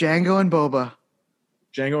 Jango and Boba.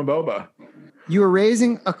 You were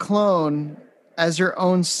raising a clone as your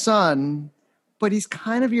own son, but he's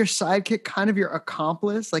kind of your sidekick, kind of your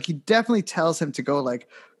accomplice. Like, he definitely tells him to go,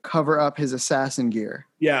 cover up his assassin gear.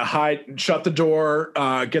 Yeah, hide, shut the door,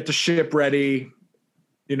 get the ship ready,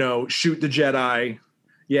 shoot the Jedi.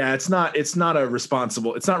 Yeah, it's not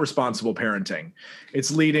responsible parenting.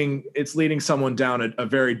 It's leading someone down a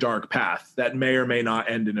very dark path that may or may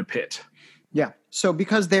not end in a pit. Yeah. So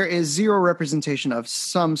because there is zero representation of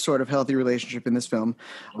some sort of healthy relationship in this film,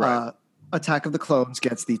 right. Attack of the Clones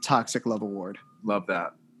gets the Toxic Love Award. Love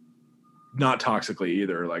that. not toxically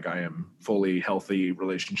either. Like I am fully healthy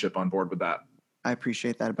relationship on board with that. I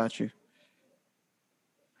appreciate that about you.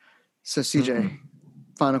 So CJ,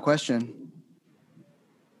 final question.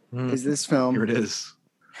 Is this film, Here it is.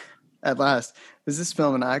 at last, is this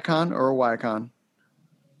film an icon or a Wycon?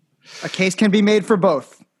 A case can be made for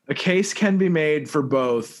both. A case can be made for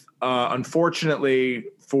both. Unfortunately,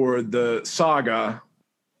 for the saga,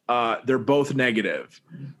 they're both negative.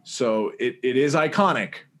 So it is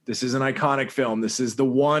iconic. This is an iconic film. This is the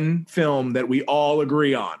one film that we all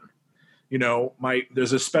agree on. You know,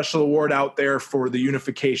 there's a special award out there for the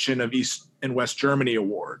Unification of East and West Germany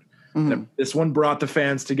award. Mm-hmm. This one brought the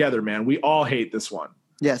fans together, man. We all hate this one.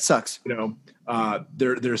 Yeah, it sucks. You know,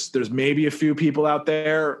 there's maybe a few people out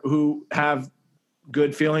there who have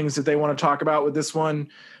good feelings that they want to talk about with this one,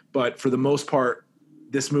 but for the most part,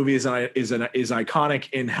 this movie is iconic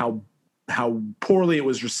in how poorly it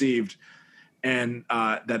was received, and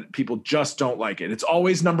that people just don't like it. It's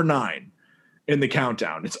always number 9 in the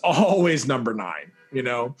countdown. It's always number 9. You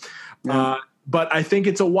know, but I think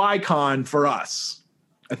it's a Wycon for us.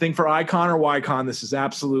 I think for Icon or Wycon, this is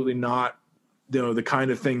absolutely not, you know, the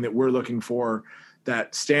kind of thing that we're looking for,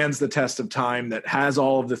 that stands the test of time, that has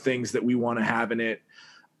all of the things that we want to have in it.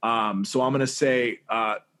 So I'm going to say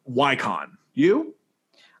Wycon. You?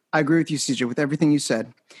 I agree with you, CJ, with everything you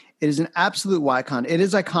said. It is an absolute Wycon. It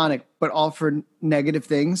is iconic, but all for negative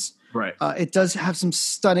things. Right. It does have some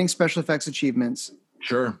stunning special effects achievements.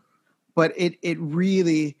 Sure. But it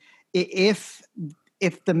really, if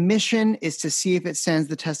the mission is to see if it stands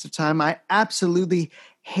the test of time, I absolutely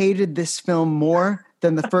hated this film more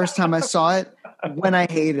than the first time I saw it, when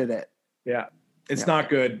I hated it. Yeah. It's not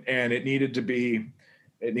good, and it needed to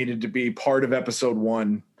be part of episode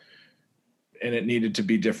 1, and it needed to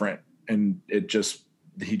be different, and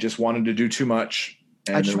he just wanted to do too much.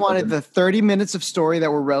 And I just wanted the 30 minutes of story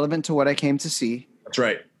that were relevant to what I came to see. That's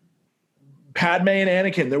right. Padme and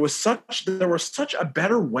Anakin, there was such a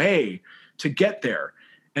better way to get there,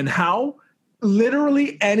 and how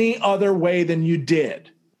literally any other way than you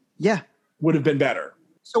did would have been better.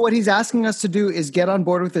 So what he's asking us to do is get on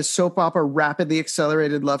board with this soap opera rapidly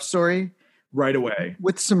accelerated love story right away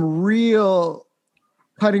with some real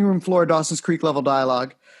cutting room floor Dawson's Creek level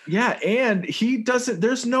dialogue. Yeah, and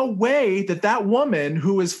there's no way that woman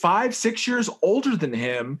who is 5-6 years older than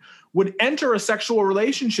him would enter a sexual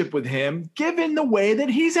relationship with him, given the way that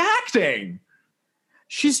he's acting.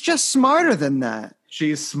 She's just smarter than that.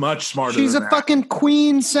 She's much smarter than that. She's a fucking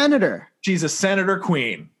queen senator. She's a senator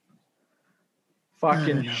queen.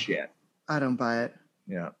 Fucking shit. I don't buy it.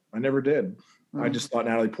 Yeah, I never did. I just thought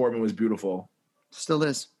Natalie Portman was beautiful. Still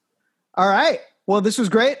is. All right. Well, this was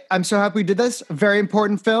great. I'm so happy we did this. A very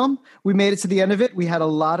important film. We made it to the end of it. We had a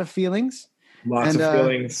lot of feelings. Lots of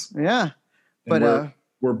feelings. Yeah. And but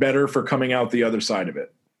we're better for coming out the other side of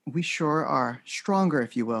it. We sure are. Stronger,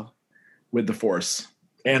 if you will. With the Force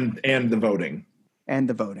and the voting. And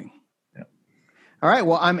the voting. Yeah. All right.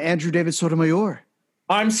 Well, I'm Andrew David Sotomayor.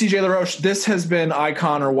 I'm CJ LaRoche. This has been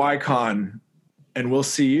Icon or Wycon, and we'll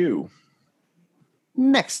see you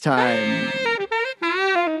next time.